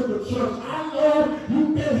faithful to the church. I know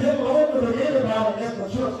you've been held over to anybody at the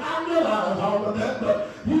church. I realize all of that, but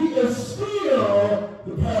he is still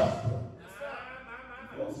the pastor.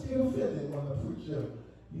 Don't still offended when the preacher,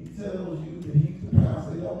 he tells you that he's the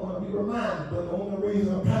pastor. You don't want to be reminded, but the only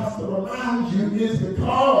reason a pastor reminds you is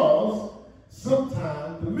because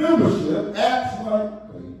sometimes the membership acts like,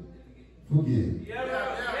 forgive.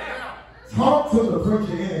 Talk to the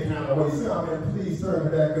preacher any kind of way. Say, oh, man, please turn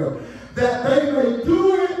it back up. That they may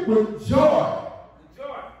do it with joy.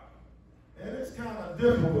 And it's kind of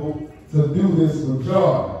difficult to do this with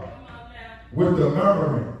joy, with the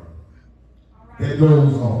murmuring that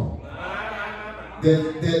goes on.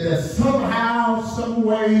 That somehow, some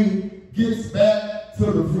way gets back to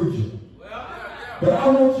the preacher. But I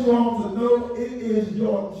want you all to know it is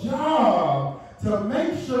your job to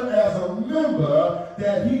make sure as a member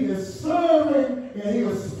that he is serving and he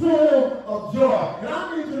is full of joy. And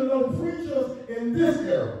I need you to know, preachers in this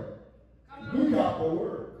era, we got the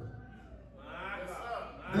work.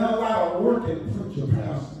 There are a lot of working preacher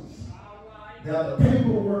pastors. Now the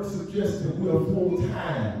paperwork suggests that we're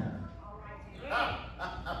full-time.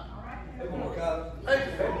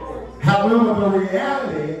 However, the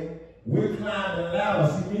reality, we're climbing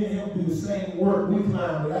ladders. See, me and him do the same work. We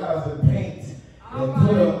climb ladders and paint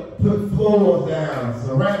and put floors down,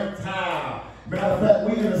 ceramic tile. Matter of fact,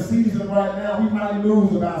 we in a season right now, we might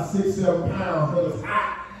lose about 6-7 pounds, but it's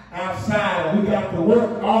hot outside and we got to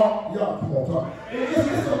work all, y'all come on, talk.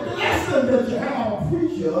 It's a blessing that you have a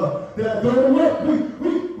preacher that go to work.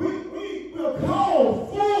 We're called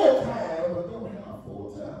full-time, but don't have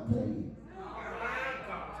full-time pay.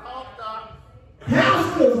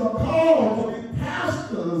 Pastors are called to be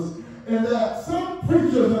pastors, and that some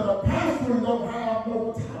preachers that are pastoring don't have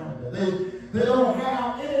no time. They don't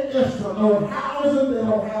have any extra, no housing, they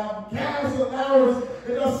don't have gas allowance,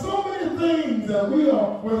 and there's so many things that we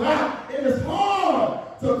are without. It is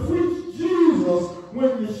hard to preach Jesus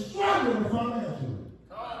when you're struggling financially.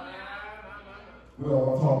 We don't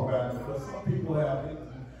want to talk about it because some people have been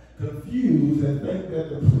confused and think that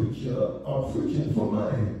the preacher are preaching for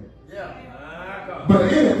money. But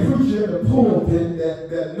any preacher in the pulpit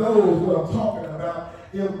that knows what I'm talking about,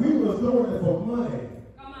 if we was doing it for money,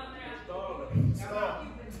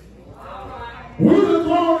 we were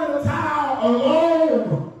throwing in the towel a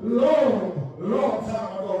long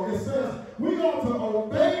time ago. It says we ought to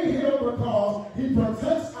obey him because he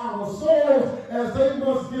protects our souls as they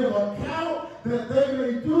must give account that they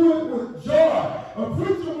may do it with joy. A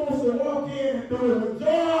preacher wants to walk in and do it with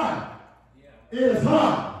joy. It is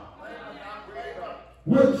hard.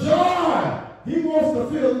 With joy. He wants to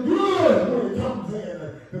feel good when he comes in.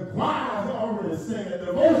 The choir is already singing.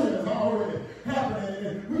 Devotion is already happening.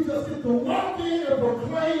 And we just get to walk in and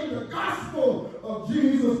proclaim the gospel of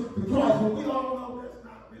Jesus the Christ. But we all know that's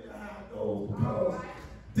not really how it goes because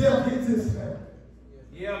death hits his family.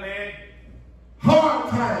 Yeah, man. Hard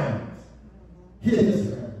times hit his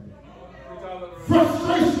family.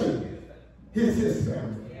 Frustration hits his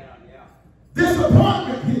family.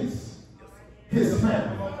 Disappointment hits his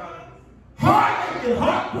family. Heartache and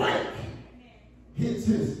heartbreak hits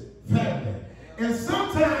his family. And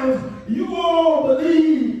sometimes you all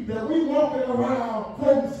believe that we walking around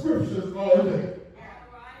quoting scriptures all day.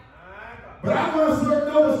 But I want to serve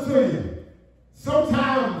notice to you.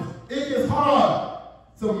 Sometimes it is hard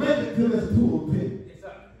to make it to this pulpit.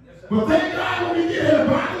 But thank God when we get here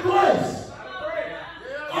by the grace.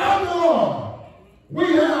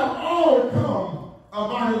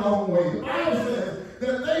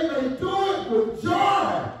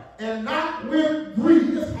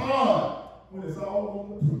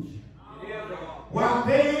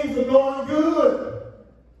 going good,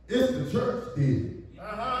 it's the church did.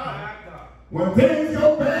 When things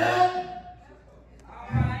go bad,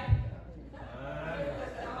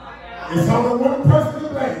 it's only one person to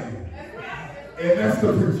blame, and that's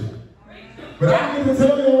the preacher. But I need to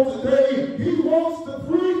tell you on today, he wants to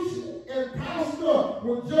preach and pastor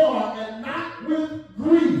with joy and not with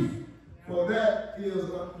grief, for that is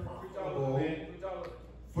unprofitable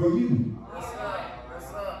for you.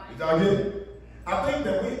 Did y'all get it? I think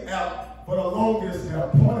that we have, for the longest,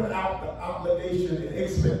 have pointed out the obligation and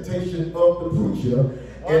expectation of the preacher.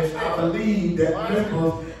 And I believe that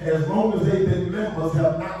members, as long as they've been members,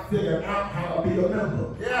 have not figured out how to be a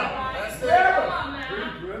member. Yeah, that's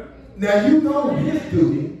it. Now you know his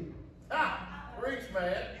duty. Preach,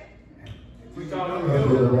 man. We talking about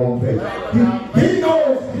the wrong page. He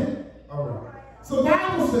knows. All right. So the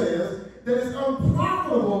Bible says that it's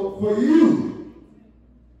unprofitable for you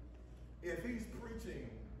if he's preaching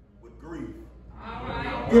with grief. All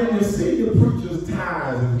right. If you see your preacher's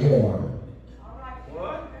ties is worn.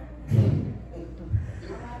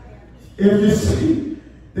 If you see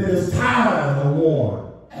that his ties are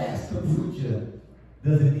worn, ask the preacher,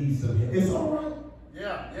 does he need some help? It's all right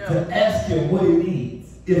to ask him what he needs.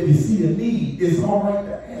 If you see a need, it's all right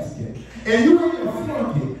to ask him. And you ain't a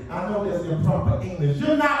flunky. I know that's improper English.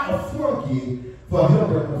 You're not a flunky for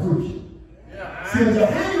helping the preacher. See, if you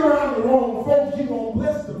hang around the wrong folks, you're going to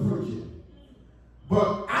bless the preacher.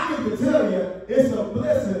 But I need to tell you, it's a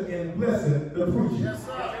blessing in blessing the preacher. Yes,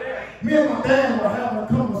 sir. Me and my dad were having a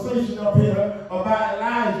conversation up here about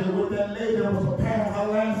Elijah with that lady that was preparing her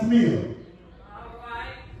last meal. All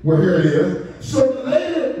right. Well, here it is. So the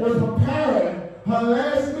lady was preparing her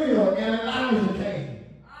last meal and Elijah came.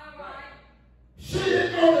 All right. She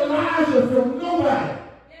didn't know Elijah from nobody.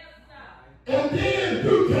 Yes, sir. And then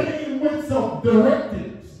he came with some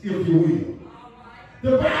directives, if you will.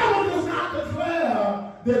 The Bible does not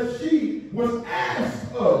declare that she was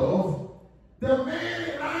asked of. The man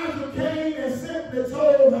Elijah came and simply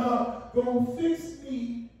told her, go fix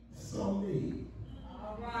me some meat.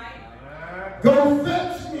 All right. Go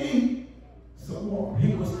fetch me some more.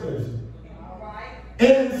 He was thirsty. All right.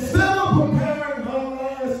 And instead of preparing her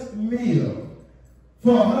last meal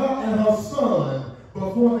for her and her son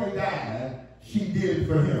before they died, she did it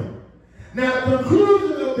for him. Now, the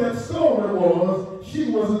conclusion of that story was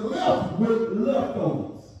she was left with leftovers.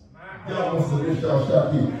 Y'all want to this, y'all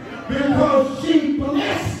shout here. Because she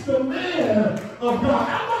blessed the man of God.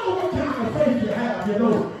 I wonder what kind of faith you have, you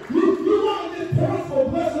know. You want to get points for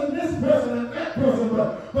blessing this person and that person,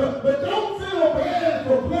 but don't feel bad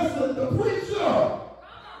for blessing the preacher.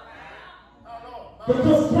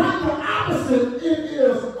 Because quite the opposite, it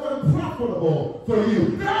is unprofitable for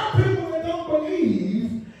you. There are people that don't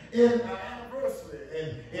believe in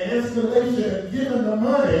and installation and giving the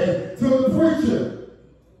money to the preacher,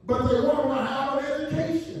 but they want to have an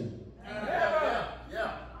education.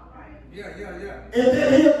 And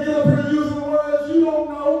then he'll get up here using words you don't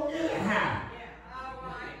know anyhow.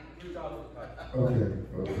 Okay.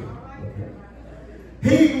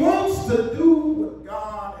 He wants to do what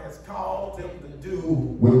God has called him to do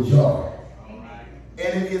with joy.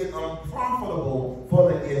 And it is unprofitable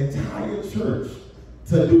for the entire church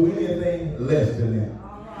to do anything less than that.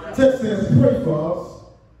 Text says, pray for us,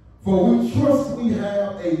 for we trust we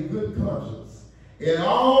have a good conscience, in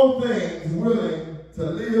all things willing to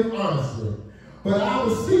live honestly. But I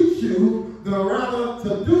beseech you the rather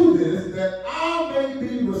to do this, that I may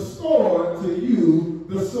be restored to you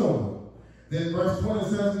the sooner. Then verse 20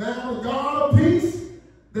 says, now the God of peace,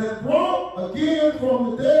 that brought again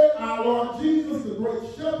from the dead our Lord Jesus, the great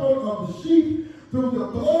shepherd of the sheep, through the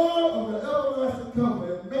blood of the everlasting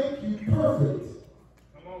covenant, make you perfect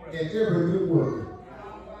in every good work,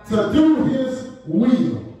 to do his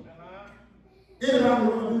will. Anybody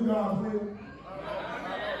want to do God's will?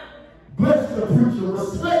 Bless the preacher,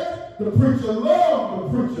 respect the preacher,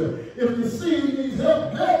 love the preacher. If you see he needs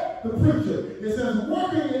help, help the preacher. It says,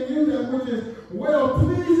 working in you that which is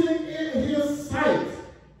well-pleasing in his sight.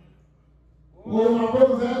 Well, my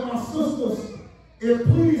brothers and my sisters, it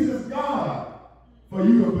pleases God for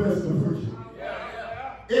you to bless the preacher.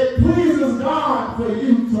 It pleases God for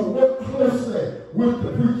you to work closely with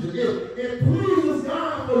the preacher. It pleases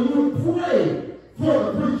God for you to pray for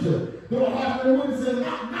the preacher. Don't have to witness,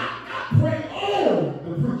 not pray on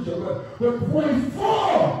the preacher, but pray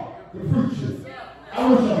for the preacher. I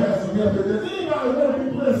wish I had some help here. Does anybody want to be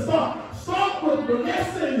blessed? Start with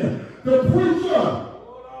blessing the preacher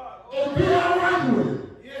and be all right with it.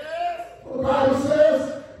 Yes. The Bible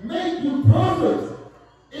says, make you perfect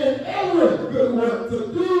in every good work, to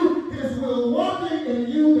do his will, working in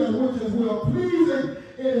you that which is well pleasing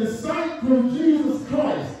in in his sight through Jesus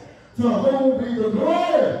Christ, to whom be the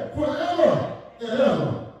glory forever and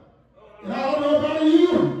ever. And I don't know about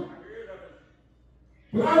you,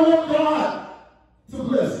 but I want God to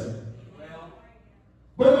bless me.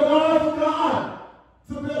 But in order for God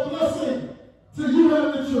to be a blessing to you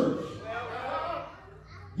and the church,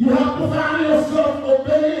 you have to find yourself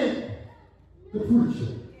obeying the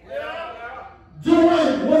preacher.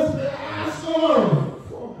 Doing what's been asked of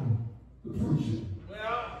from the preacher.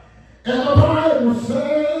 And the Bible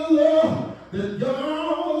says that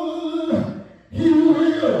God, He will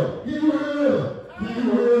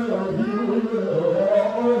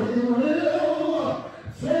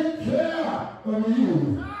take care of you.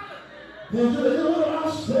 Did you hear what I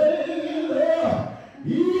said?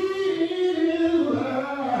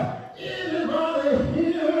 Anybody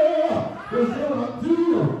here is going to do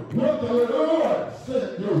what the Lord said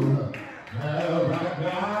do? Have I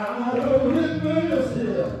got a witness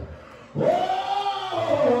here? Oh,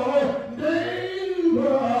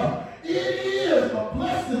 neighbor, it is a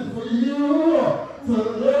blessing for you to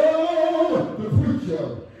love the preacher.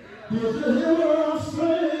 Did you hear what I'm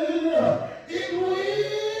saying? It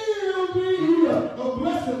will be a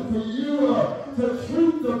blessing for you to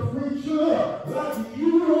treat the preacher like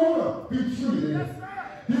you want to be treated.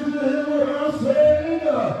 Did you hear what I'm saying?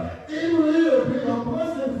 It will be a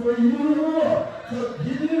blessing for you to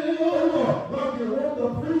give like you want the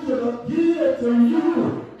preacher to give to you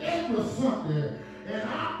every Sunday. And I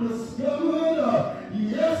discovered,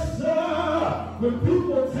 yes sir, when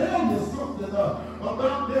people tell you something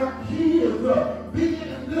about their kids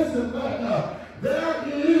being this and that, there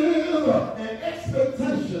is an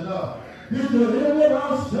expectation. Did you hear what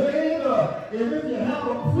I'm saying? And if you have a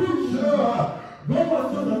preacher going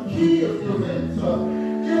to the kids event,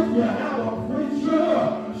 if you have a preacher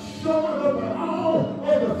showing up at all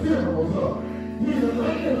of the funerals, he's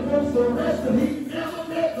laying folks to rest that he never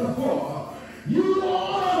met before. You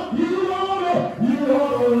ought to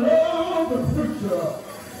love the preacher.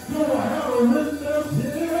 Do I have a witness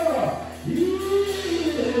here? He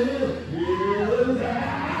is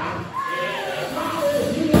there. Everybody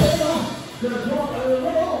here that's going to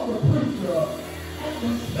love the preacher and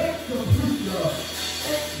respect the preacher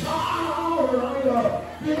and tolerate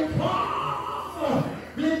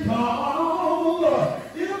because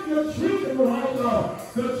if you treat him right,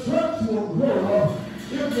 the church will grow.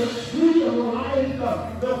 If you treat him right,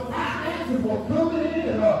 the finances will come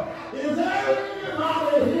in. Is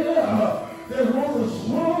everybody here that wants a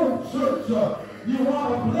strong church? You want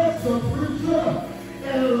to bless the preacher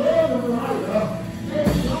and love him right.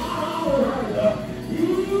 And God right. He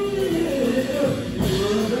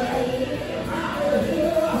is everybody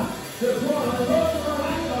here that's want to love him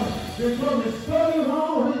right. Because you study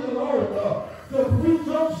hard in the Lord to preach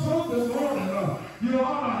on Sunday morning. You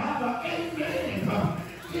ought to have an amen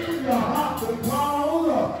in your heart to call.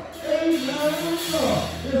 Amen.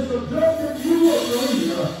 It's a judgment you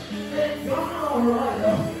agree. And God,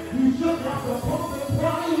 right, you should have to pump and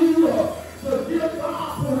pry you to give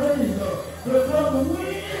God praise. Because when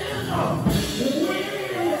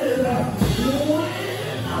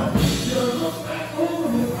you look back over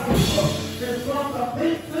the life and from the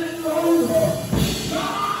big thing over,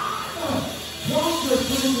 God wants you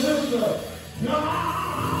through this. God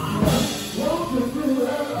wants you through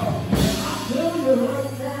that. And I tell you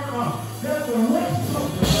right now, that the rest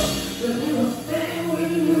of us that He will stand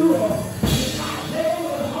with you. I tell you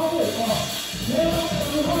at home, tell you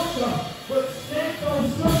at work, but stand on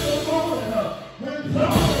Sunday morning when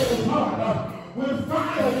joy is hard, when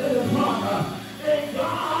fire is hard, and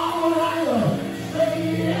God say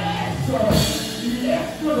yes, yes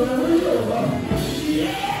to the will,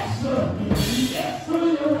 yes to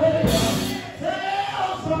your way. Tell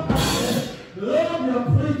somebody, love your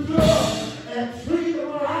preacher and treat him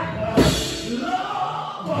right.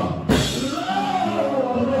 Love,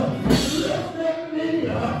 lift at me,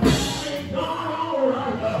 and God all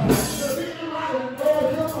right. Does anybody know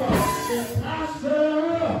him? And Pastor,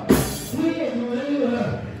 Tinsley,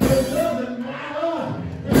 it doesn't matter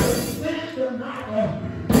if it's stand or not.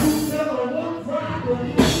 You tell him one Friday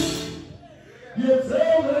evening, you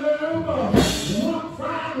tell him one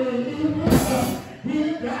Friday evening, he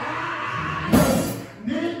died.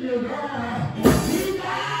 Did you die? He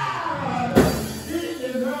died. Did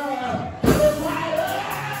you die? The Friday,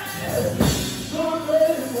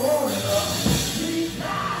 Sunday morning, he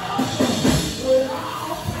died with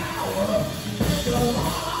all power. The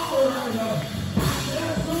Lord, I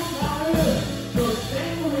tell somebody to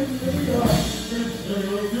stand with me and say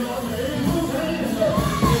your neighbor's hand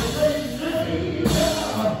and say,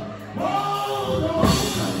 neighbor, hold on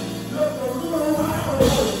just a little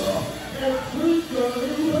while.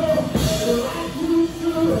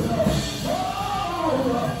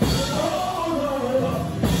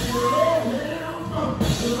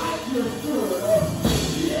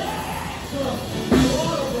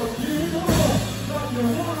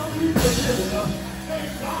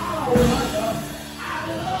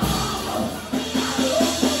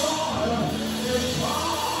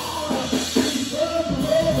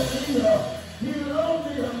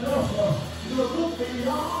 the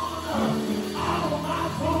honor. All my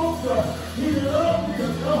folks, he loved me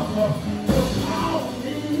enough to call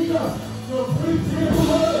me to preach his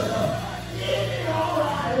word. Is it all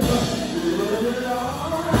right? Is it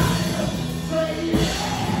all right? Say yes.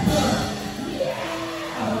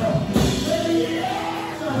 Yeah. Say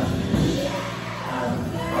yes.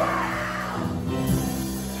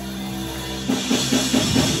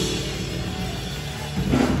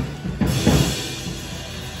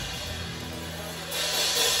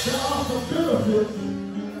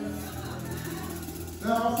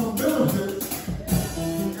 There are some benefits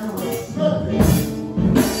in respecting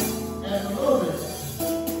and loving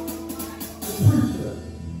the preacher.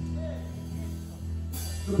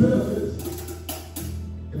 The benefits.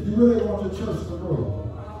 If you really want your church to grow,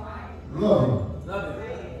 love him. Love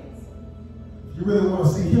it. If you really want to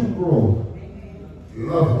see him grow,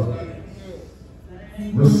 love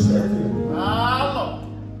him. Respect him.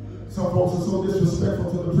 Some folks are so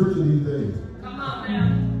disrespectful to the preacher these days. Come on now.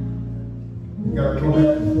 You got to go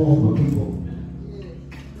back and forth with people.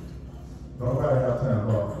 Don't nobody have time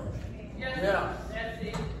to talk. Yes, Yeah. that's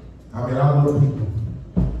it. I mean, I love people.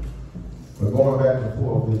 But going back and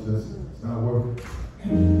forth is just, it's not working.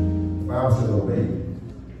 The Bible says obey.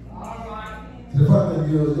 All right. The funny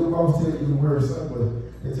thing is, your boss tell you to wear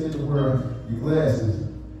something, they tell you to wear your glasses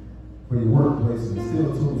for your workplace and still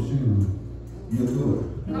toe shoes. You'll do it.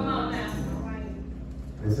 Come on now.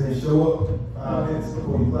 They say show up 5 minutes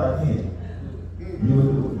before you clock in. You'll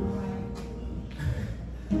do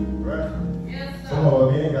it. Right? Yes, sir. Some of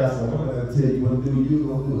them ain't got some women that tell you what to do, you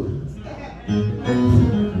gonna do it.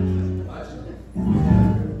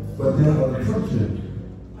 But then on the preacher,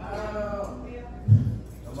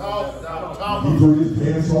 Talk. he put his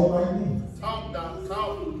pants on like me. Talk.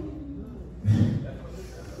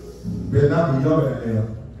 Better not be younger than them.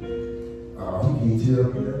 He can't tell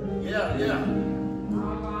me that. Yeah.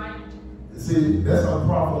 All right. See, that's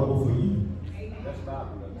unprofitable for you.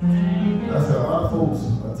 That's how a lot of folks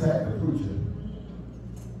attack the preacher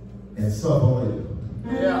and suffer later.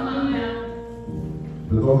 Come on now.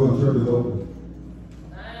 The door of the church is open.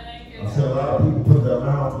 Thank I you. see a lot of people put their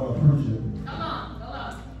mouth on the preacher, Come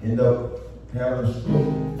on. end up having a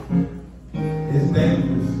stroke. It's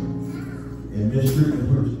dangerous and mistreating the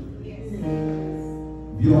preacher.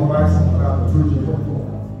 If you don't like something about the preacher, pray for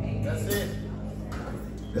him. That's it.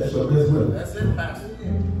 That's your best way. That's it, Pastor.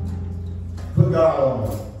 Put God on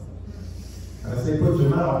him. I say put your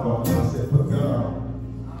mouth on him. I said put God on him.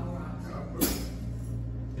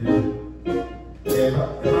 And by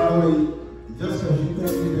the way, just because you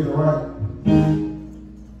think you've been right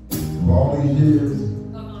for all these years,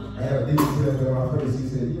 I had a deacon tell me in my face, he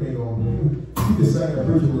said, you ain't gonna, you can sing and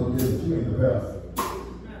preach a little bit, but you ain't the pastor.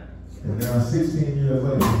 And now 16 years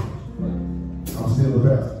later, I'm still the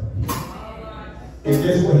pastor. And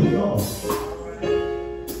guess what he knows?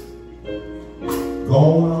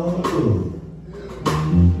 Going on the road.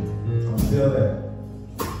 I'm still there.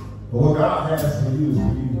 But what God has for you is for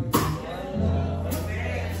you.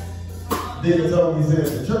 Deacon told me, he said,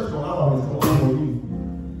 the church don't always come for you.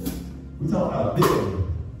 We talking about a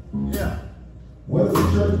building. Yeah. What is the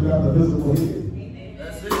church without the visible head?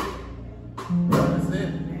 That's it. That's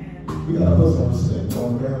it. We gotta put some respect on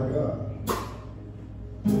the man of God.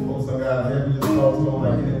 Most of God have you just talk to him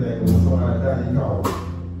like anything. When somebody died, you call him.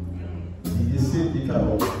 You get sick, you call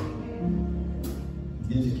him.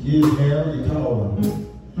 Get your kids married, you call him.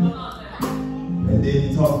 And then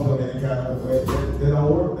you talk to them any kind of way. They don't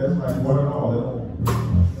work. That's like one and all. They don't work.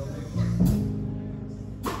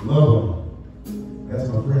 Love them. That's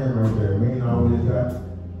my friend right there. We ain't always got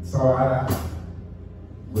saw eye to eye.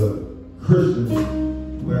 But Christians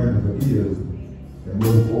learn to forgive and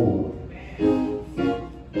move forward.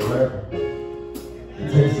 Right? It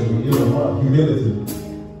takes a forgiving heart, humility.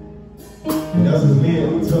 And that's what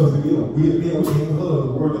men, we tell us to give. We men, we can't hug.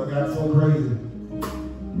 The word that got so crazy.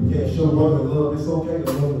 You can't show brother love. It's okay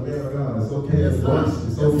to love the man of God. It's okay to voice.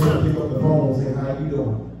 It's okay to pick up the phone and say, how you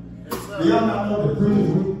doing? Do y'all not know that preachers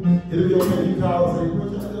week? It'll be okay if you call and say,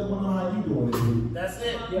 preacher, I just want to know how you doing this week. That's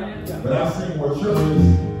it. But I've seen where churches,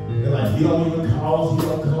 they're like, he don't even call us, he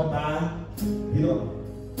don't come by. You know,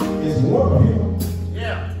 it's one of him.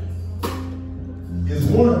 Yeah. It's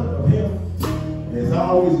one of him. It's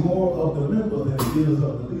always more of the member than it is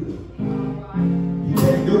of the leader. You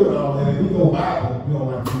can't do it all. And if we go Bible, we don't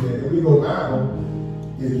like to do that. If we go Bible,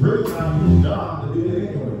 it's really not his job to do that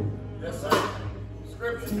anyway. Yes, sir.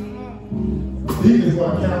 Scripture. Deacons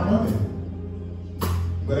want to count money.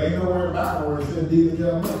 But ain't nowhere in the Bible where it says deacons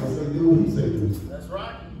count money. It says do what he says do. That's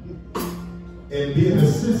right. And be an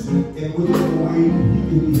assistant in whichever way he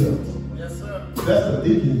can be helped. Yes, sir. That's a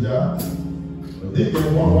deacon's job. A Then they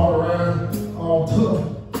want to walk around all tough.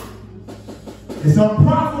 It's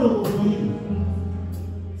unprofitable for you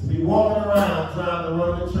to be walking around trying to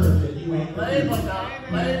run the church and you ain't Labor the now.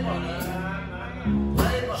 Labor.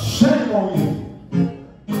 Labor. Shame on you.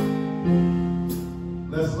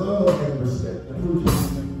 Let's love and respect the preacher.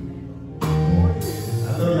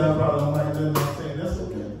 I know y'all probably don't like that, but I'm saying that's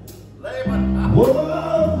okay. Labor. What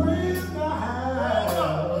is the high?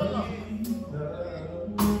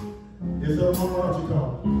 It's up on why don't you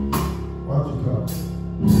come? Why don't you come?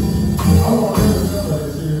 I want everybody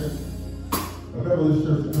that's here, a member of this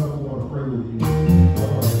church to come. I want to pray with you. I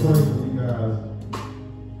want to pray for you guys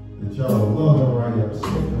that y'all love him right and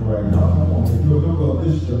respect him right now. Come on, if you're a member of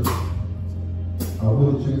this church, I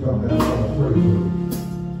will let you come down. I want to pray for you.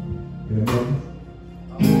 Amen.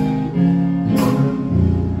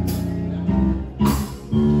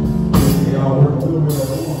 Y'all work a little bit on it.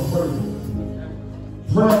 I want to pray for you.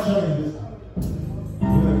 Prayer changes.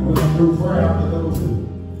 We're going to do prayer after level 2.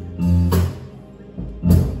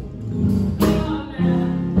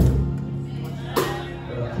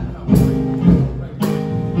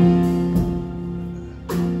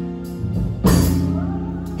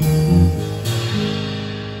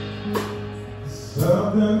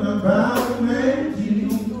 Something about the name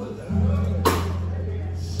Jesus.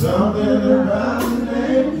 Something about the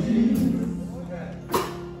name Jesus.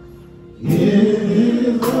 It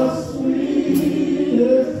is the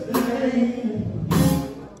sweetest thing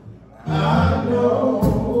I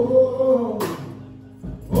know.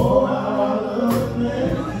 Oh, how I love the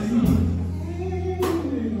name Jesus.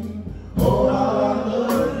 Oh, how I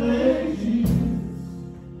love the name Jesus.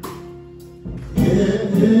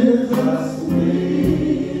 It is the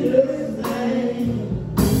sweetest thing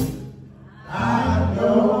I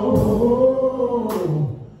know.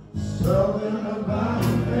 Something about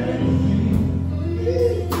the name Jesus.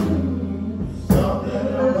 Something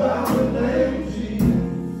about the name Jesus.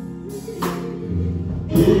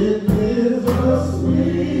 It is the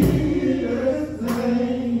sweetest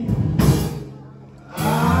thing I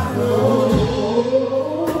know.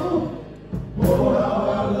 Oh, how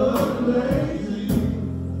I love the name Jesus.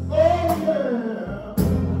 Oh, yeah. I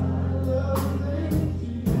love the name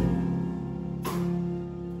Jesus.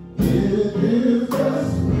 It is the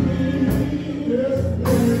sweetest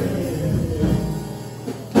thing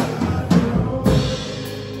I know.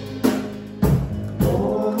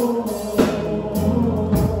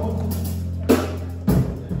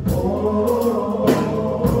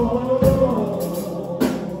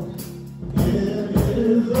 It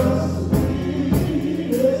is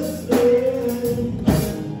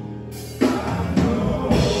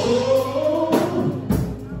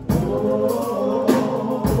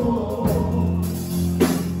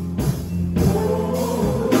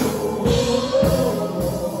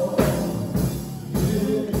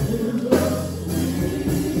the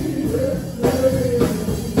sweetest thing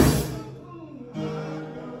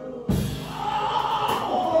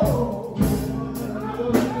I know.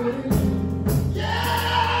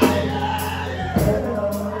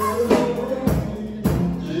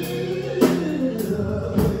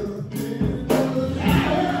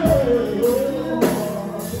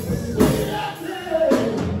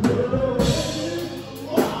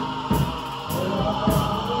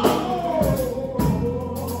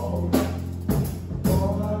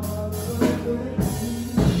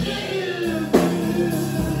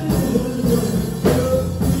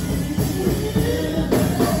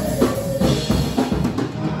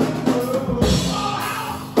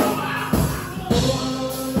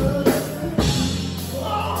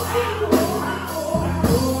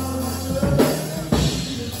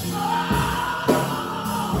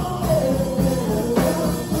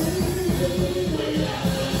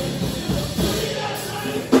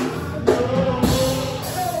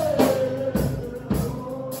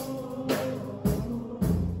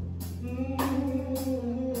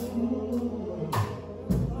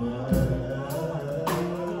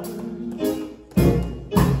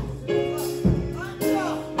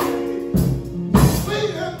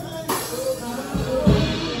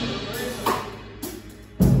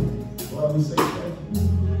 Lord, we say thank you.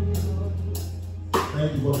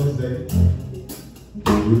 Thank you for this day.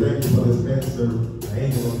 We thank you for this minister,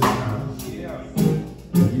 angel of this house.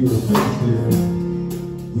 That you have placed here.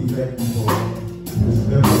 We thank you for this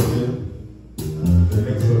membership that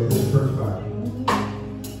makes up this church body.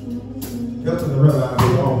 Help us to realize we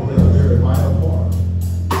all play a very vital part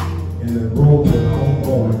in the growth and the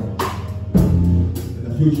ongoing in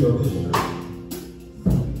the future of this church.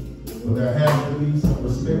 But there has to be some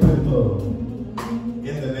respect and love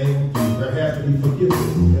in the name of Jesus. There has to be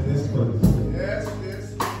forgiveness in this place. Yes, yes.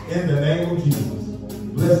 In the name of Jesus.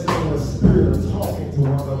 Bless them with a spirit of talking to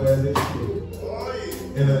one another as they should.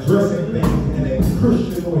 And addressing things in a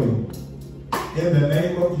Christian way. In the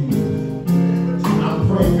name of Jesus. I'm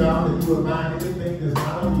praying, God, that you will bind anything that's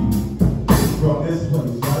not of you from this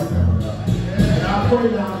place right now, God. And I pray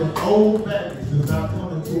now that old baggage does not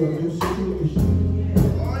come into a new situation.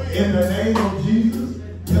 In the name of Jesus,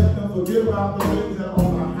 let them forget about the things that are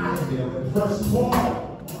behind them and press forward.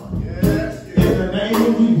 In the name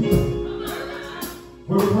of Jesus,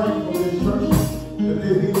 we're praying for this church, that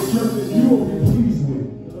they be a church that you will be pleased with,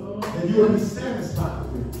 and you will be satisfied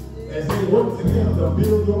with, as they work together to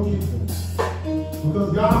build your kingdom.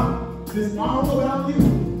 Because God, it's all about you.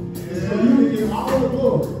 It's for you to get all the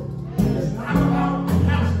glory. It's not about the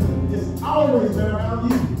pastor. It's always been about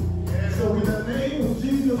you. So in the name of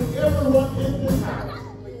Jesus, everyone in this house,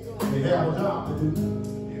 they have a job to do.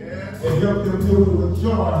 And help them do it with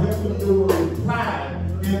joy. Help them do it with pride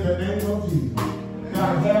in the name of Jesus.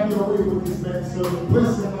 God, have your way with this man, so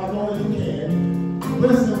bless him like only you can.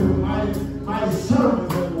 Bless him with mighty sermons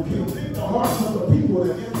that will convict the hearts of the people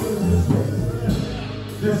that enter this place.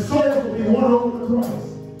 Their souls will be won over to Christ.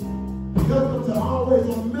 Help them to always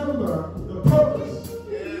remember the purpose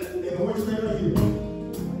in which they are here.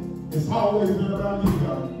 It's always been about you,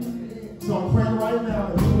 God. So I'm praying right now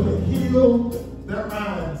that you will heal their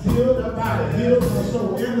minds, heal their body, heal their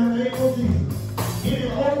soul in the name of Jesus. Any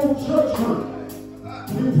old church hurt,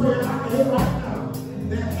 we pray out here right now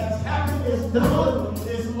that has happened, is done,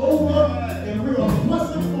 is over, and we are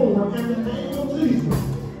pressing forward in the name of Jesus.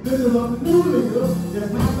 This is a new leader.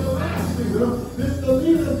 It's not the last leader. This is the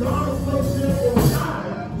leader God has placed here for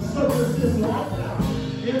time. Such as this right now.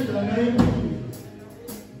 In the name of Jesus.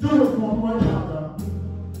 Do it for them right now, God.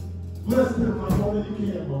 Bless them like only you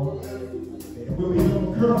can, Lord. And we'll be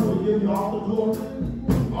careful to give you all the glory,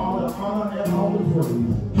 all the honor, and all the praise.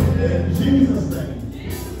 In Jesus' name.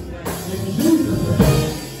 In Jesus' name.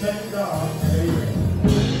 Thank God and amen.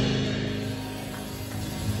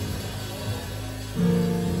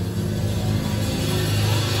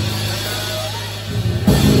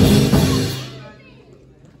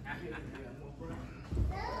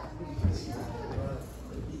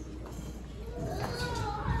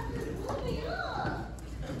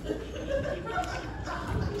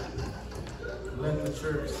 Let the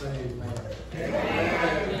church say amen.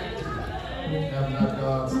 Have not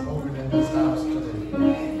God spoken in this house today?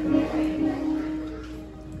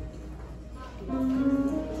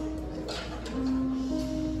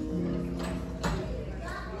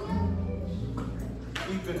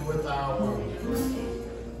 Keeping with our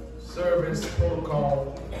service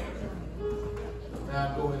protocol, now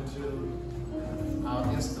go into our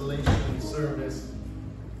installation service.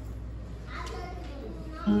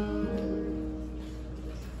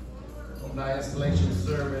 On our installation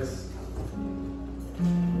service,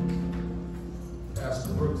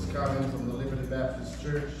 Pastor Brooks coming from the Liberty Baptist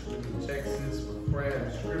Church in Texas for prayer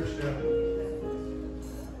and scripture.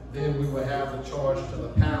 Then we will have the charge to the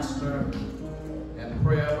pastor and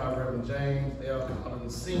prayer by Reverend James L.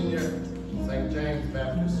 Collins Sr., St. James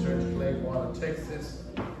Baptist Church, Lakewater, Texas.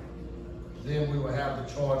 Then we will have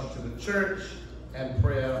the charge to the church and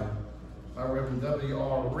prayer by Reverend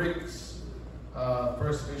W.R. Ricks,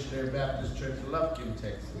 First Missionary Baptist Church, Lufkin,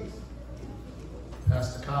 Texas.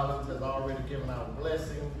 Pastor Collins has already given our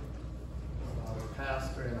blessing, our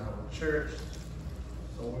pastor and our church.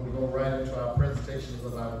 So we're going to go right into our presentations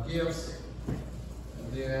of our gifts,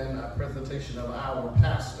 and then our presentation of our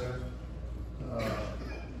pastor,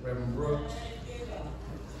 Reverend Brooks,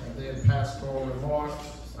 and then pastoral remarks,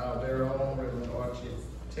 our very own Reverend Archie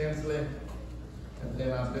Tinsley, and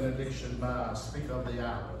then our benediction by our speaker of the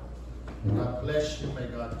hour. God bless you. May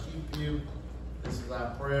God keep you. This is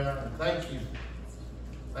our prayer. And thank you.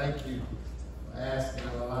 Thank you for asking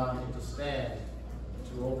and allowing me to stand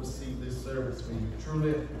to oversee this service for you.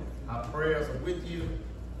 Truly, our prayers are with you.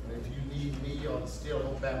 And if you need me or the Still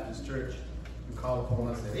Hope Baptist Church, you call upon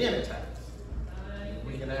us at any time. If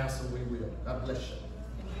we can answer, we will. God bless you.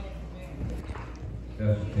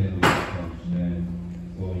 Pastor Tinsley, come stand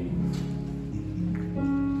for you.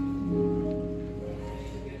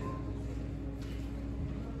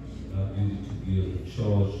 I need to give a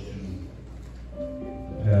charge to the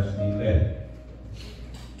pastor-elect.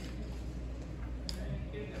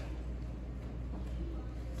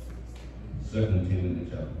 Second Timothy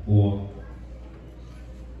chapter 4.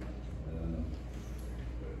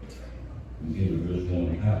 We give it verse 1.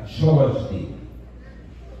 I charge thee,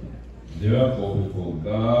 therefore, before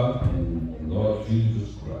God and the Lord Jesus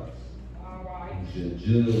Christ, who shall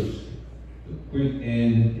judge the quick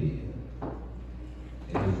and the dead,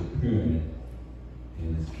 at his appearing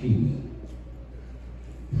in his kingdom.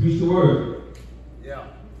 preach the word. Yeah.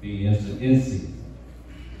 Be in season,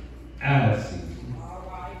 out of season.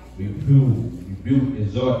 Rebuke,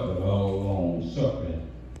 exhort with all long suffering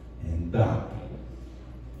and doctrine.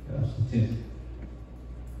 That's the Tinsley.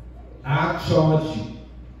 I charge you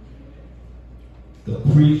to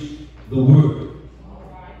preach the word.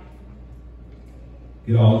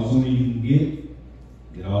 Get all the sooner you can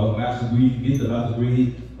get all the master's degree you can get, the master's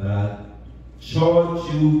degree, but I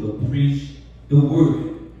charge you to preach the word.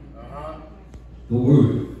 The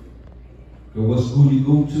word. Go what school you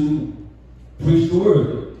go to, preach the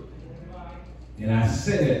word. And I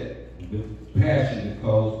said it with passion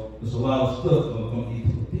because there's a lot of stuff from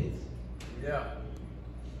people with this. Yeah.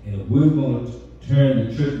 And if we're going to turn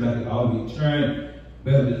the church like it ought to be turned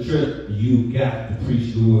better the church, you got to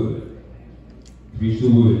preach the word. Preach the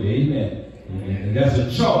word, amen. And that's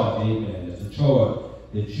a charge, amen. That's a charge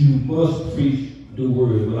that you must preach the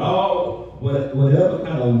word. With all, whatever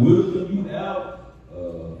kind of wisdom you have,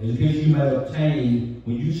 education you might obtain,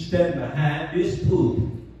 when you stand behind this pulpit,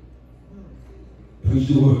 preach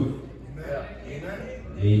the word. Amen.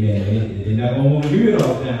 Amen. They're not going to want to hear it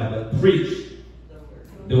all the time, but preach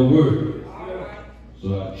the word. So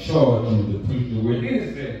I charge you to preach the word.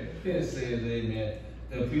 It says, amen,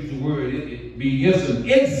 to preach the word. It be instant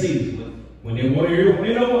in season when they want to hear it, when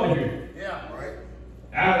they don't want to hear it. Yeah, right.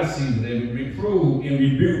 Out of season, they reprove and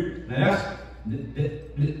rebuke. Now that's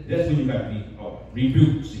when you got to be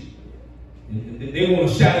rebuke. See, they want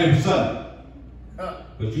to shout every Sunday,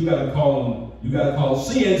 but you got to call them. You got to call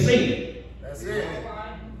sin. That's it.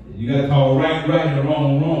 You got to call right and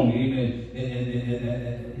wrong. Amen.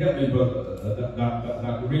 And help me, brother,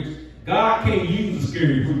 Dr. Rich. God can't use a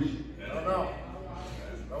scary preacher.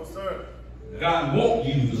 No, sir. God won't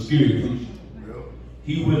use a scary preacher.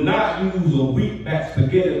 He will not use a weak back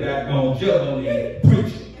spaghetti back on jump on the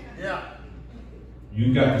preacher. Yeah.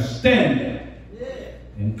 You got to stand there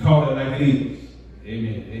and call it like it is.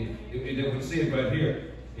 Amen. That's what it says right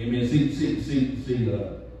here. Amen. See,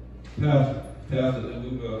 Pastor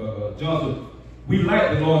Johnson, we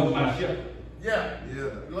like the Lord as my shepherd. Yeah. We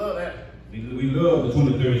love that. We love the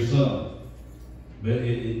 23rd Son. But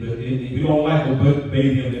we don't like to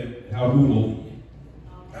baby him how rule over you.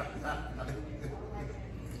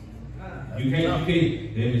 You can't.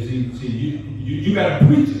 You got to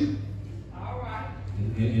preach it. All right.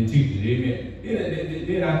 And teach it. Amen.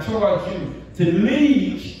 Then I charge you to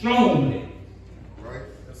lead strongly. Right.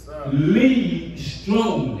 Yes, sir. Lead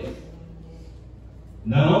strongly.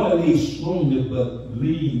 Not only lead strongly, but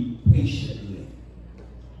lead patiently.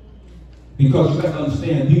 Because you have to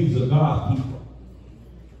understand these are God's people.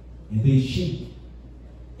 And they sheep.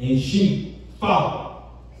 And sheep follow.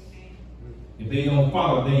 If they don't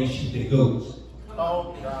follow, they ain't sheep, they goats.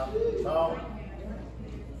 Oh, God. Oh.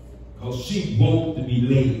 Because sheep want to be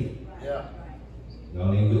led. Yeah.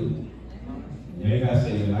 Y'all ain't with me. You ain't got to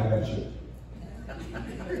say it, I got church.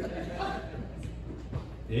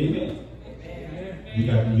 Amen. You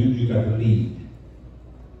got to lead. You got to lead.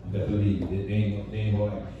 They ain't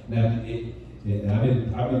gonna. Now,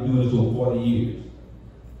 I've been doing this for 40 years.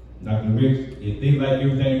 Dr. Rick, if they like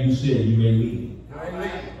everything you said, you ain't leading. You ain't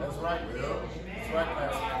leading. That's right, Bill. That's right,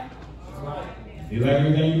 Pastor. That's right. They like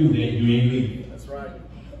everything you do, you ain't leading. That's right.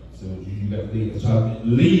 So you got to lead. So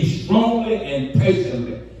lead strongly and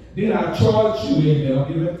patiently. Then I charge you,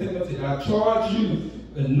 amen. I charge you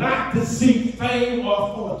not to seek fame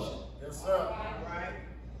or fortune. Yes, sir.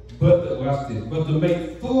 Watch this. But to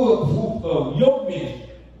make full proof of your ministry.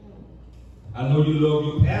 I know you love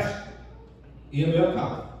your pastor, M.L.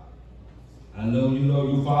 Collins. I know you love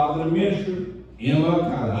your father in the ministry, M.L.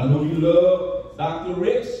 Collins. I know you love Dr.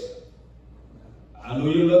 Rex. I know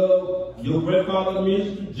you love your grandfather in the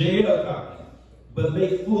ministry, J.L. Collins. But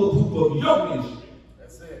make full proof of your ministry.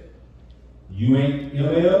 That's it. You ain't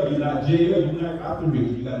M.L., you're not J.L., you're not Dr.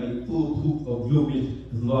 Rex. You got to make full proof of your ministry.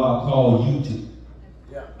 Because the Lord called you to.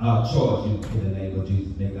 Yeah. I'll charge you in the name of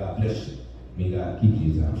Jesus. May God bless you. May God keep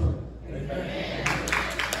you as I pray.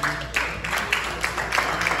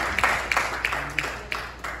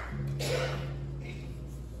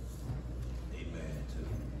 Amen. To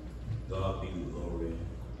God be the glory,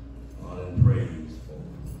 honor, and praise for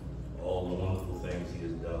all the wonderful things He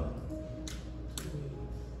has done. To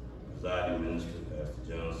presiding minister, Pastor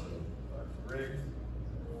Johnson, Dr. Rick,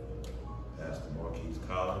 Pastor Marquise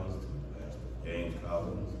Collins, to Pastor James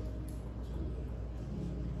Collins, to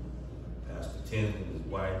Pastor Tinsley and his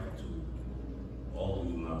wife, to all of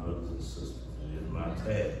you, my brothers and sisters. It is my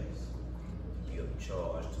task to give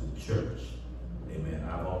charge to the church. Amen.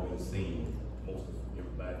 I've already seen most of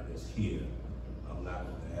everybody that's here. I'm not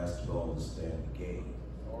going to ask you all to stand again.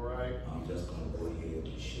 All right. I'm just going to go ahead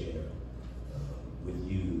and share.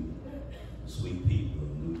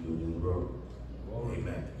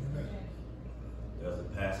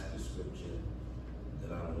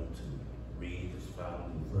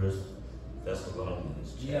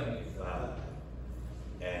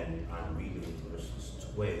 and I'm reading verses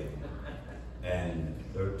 12 and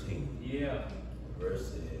 13. Yeah. The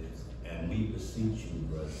verse says, and we beseech you,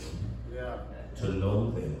 brethren, Yeah. to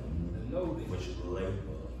know them which labor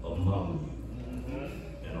among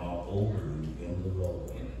you and are over you in the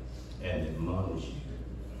Lord, and admonish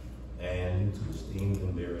you, and to esteem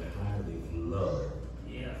them very highly in love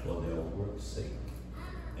for their work's sake,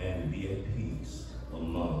 and be at peace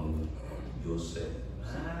among yourselves.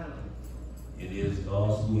 It is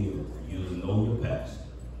God's will for you to know your pastor.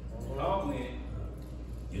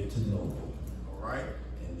 Get to know him. All right.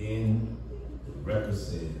 And then the record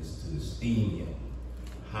says to esteem him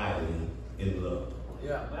highly in love.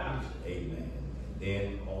 Yeah. Amen. And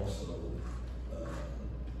then also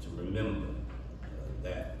to remember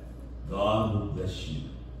that God will bless you.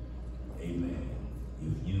 Amen.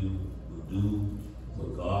 If you will do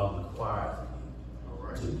what God requires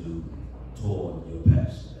of you to do toward your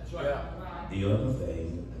pastor. That's right. Yeah. The other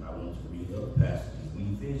thing, and I want to read other passages,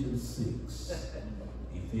 Ephesians 6.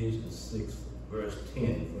 Ephesians 6, verse 10,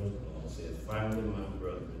 first of all, says, finally, my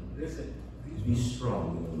brethren, Listen. be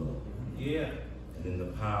strong in the Lord. Yeah. And in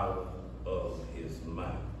the power of his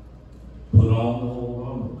might. Put on the whole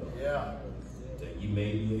armor of God. Yeah. That you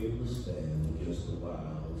may be able to stand against the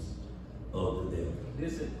wiles of the devil.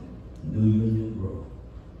 Listen. New Union Grove.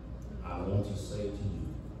 I want to say to you,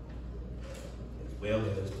 as well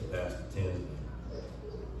as to Pastor Tinsley,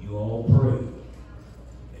 you all pray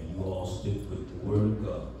and you all stick with the word of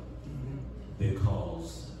God,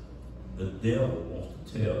 because the devil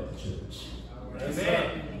wants to tell the church.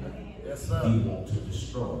 Amen. Yes, sir. He wants to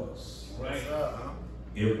destroy us. Right. Yes, sir.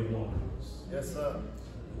 Every one of us. Yes, sir.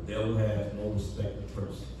 The devil has no respect of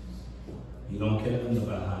persons. He don't care nothing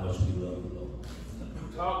about how much we love the Lord.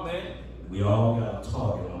 Talk, man. We all got a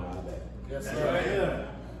target on our back. Yes, That's sir. right.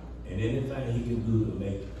 Yeah. And anything he can do to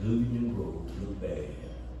make New Union Grove look bad,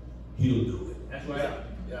 he'll do it. That's right.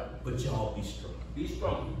 Yeah. But y'all be strong. Be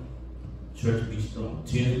strong. Church, be strong.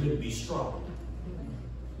 Tinsley, be strong.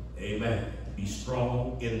 Amen. Be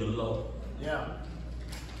strong in the Lord. Yeah.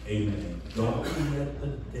 Amen. Don't let the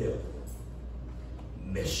devil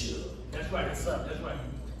mess you up. That's right. Yes, sir. That's right.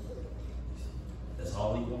 That's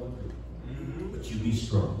all he want to do. But you be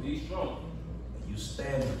strong. Be strong. And you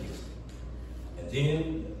stand against it. And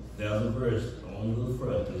then there's a verse on the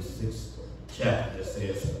front of the 6th chapter that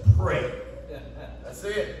says, pray. That's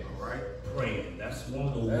it. All right? Praying. That's one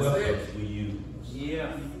of the That's weapons it. we use.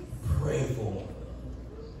 Yeah. Pray for one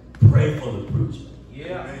another. Pray for the preacher.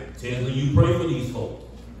 Yeah. Tinsley, you pray for these folks.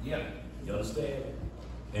 Yeah. You understand?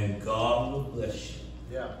 And God will bless you.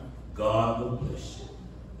 Yeah. God will bless you.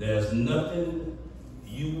 There's nothing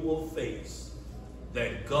you will face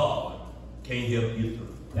that God can't help you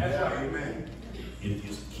through. That's right. Amen. If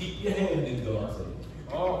you keep your hand in God's hand,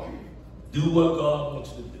 Oh. do what God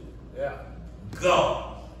wants you to do, Yeah.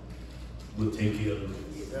 God will take care of you.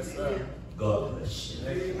 Yes, sir. God bless you.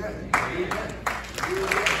 Amen.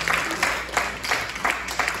 Amen.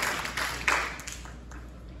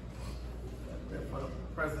 For the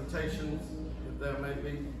presentations, if there may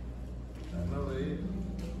be, I know there is.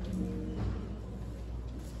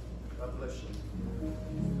 God bless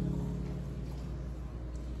you.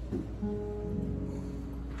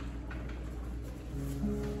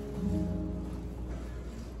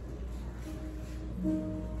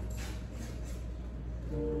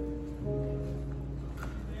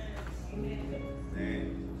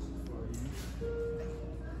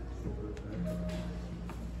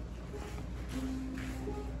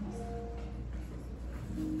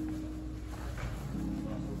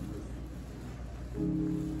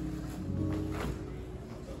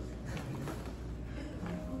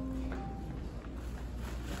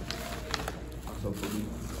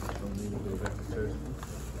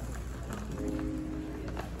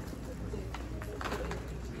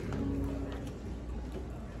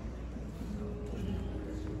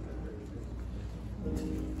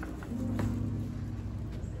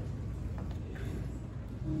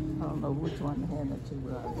 I don't know which one to hand it to,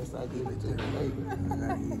 but I guess I give it to the lady. I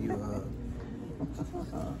gotta give you a hug.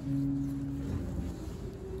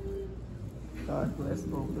 God bless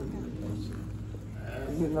both of you.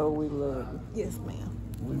 You know we love you. Yes, ma'am.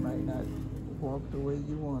 We might not walk the way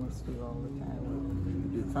you want us to all the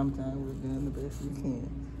time. But sometimes we're doing the best we can.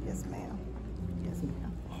 Yes, ma'am. Yes,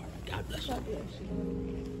 ma'am. God bless you. God bless you.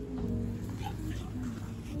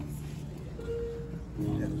 I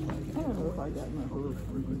don't know if I got my hug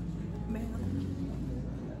for you. Ma'am.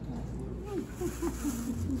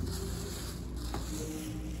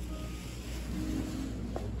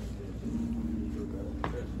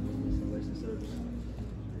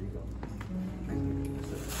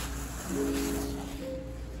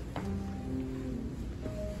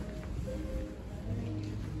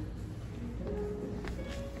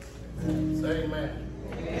 amen.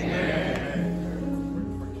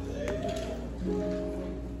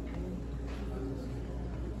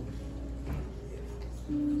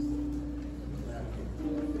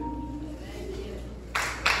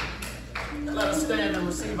 Let us stand and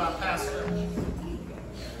receive our pastor.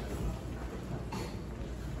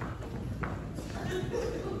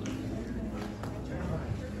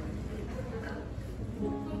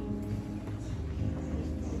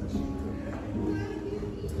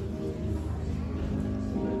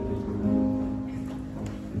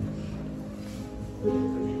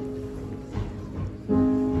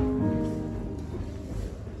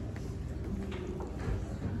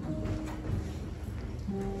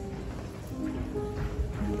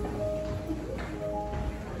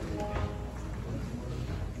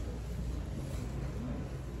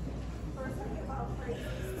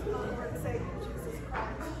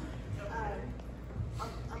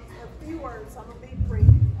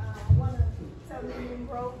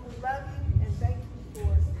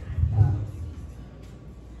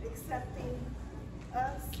 Accepting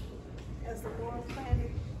us as the Lord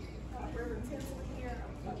planted Reverend Tinsley here.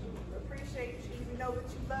 We appreciate you. We know that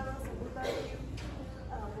you love us and we love you.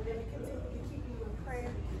 We're going to continue to keep you in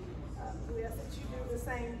prayer. We ask that you do the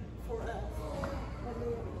same for us. And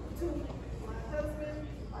then to my husband,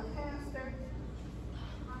 my pastor,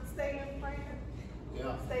 stay in prayer,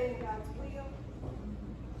 stay in God's will,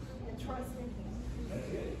 and trust in Him.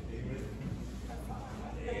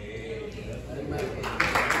 Amen.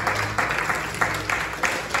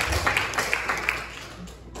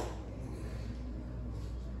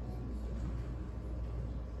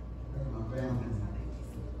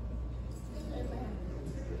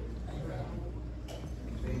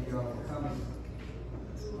 Thank you all for coming.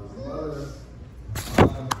 My mother,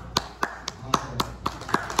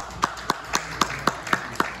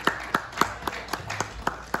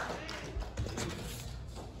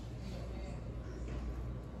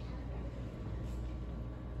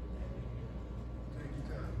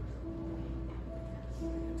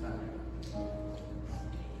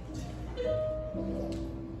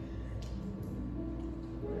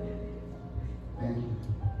 thank you.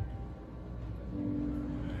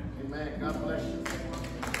 Amen. God bless you.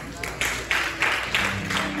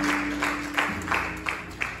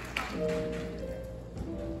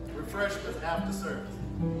 Refreshments after service.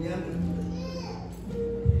 Yeah.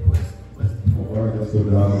 All right, let's go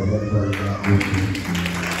down and let her God with you.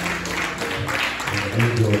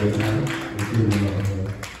 Enjoy it now. We'll see you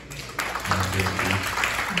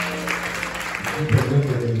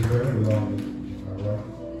on very long. All right.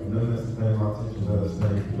 None of us paying my attention. Let us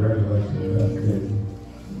say congratulations. That's it.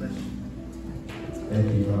 Thank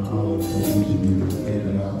you for all of each of you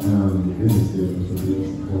standing out now in the business business for this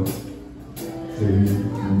support. Say here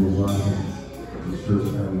in the wives, the church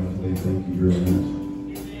family, they thank you very much.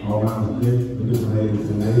 All around the place, the different ladies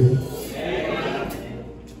and ladies.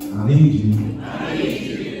 I need you. I need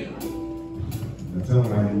you. Now tell me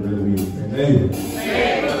how you really mean. Say neighbor.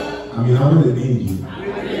 Neighbor. I mean, I really need you. I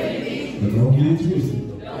really need you. But don't get it twisted.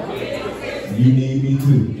 You need me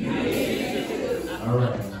too. All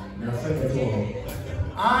right. Now say that for me.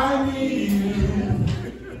 I need you.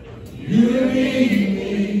 You need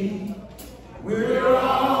me. We're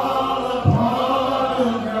all a part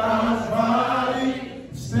of God's body.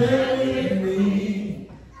 Stay with me.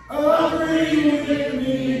 Agree with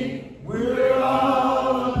me. We're all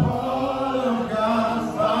a part of God's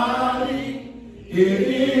body. It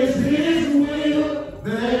is His will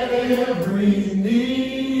that every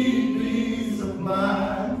need be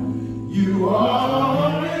supplied. You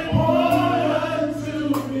are important to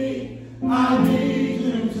me. I need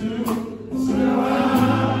you to survive.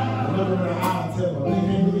 I look around the eye and tell them, they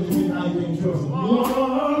can't look at me, how you can trust me. You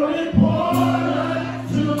are important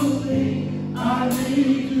to me. I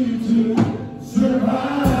need you to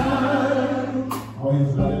survive.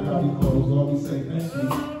 Always let everybody close. Lord, we say thank you.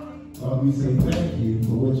 Lord, we say thank you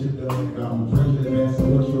for what you've done, God. We praise you in advance for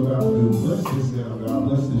what you're about to do. Bless this now, God.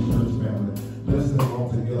 Bless this church family. Bless them all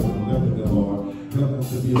together. Deliver them, Lord. Help them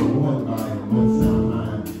to be a one body and one sound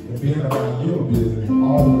mind. And being about your business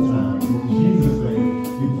all the time. In Jesus' name,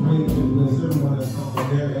 we pray that you bless everyone that's come from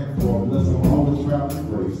there and forth. Bless them all with traveling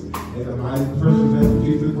grace. In the mighty precious name of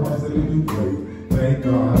Jesus Christ that we do pray. Thank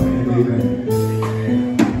God and amen.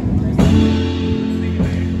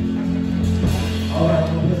 All right,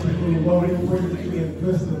 well, let's go to the Lord. We pray that you can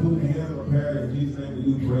bless the book and hands of prayer. In Jesus' name we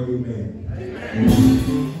do pray. Amen. Amen.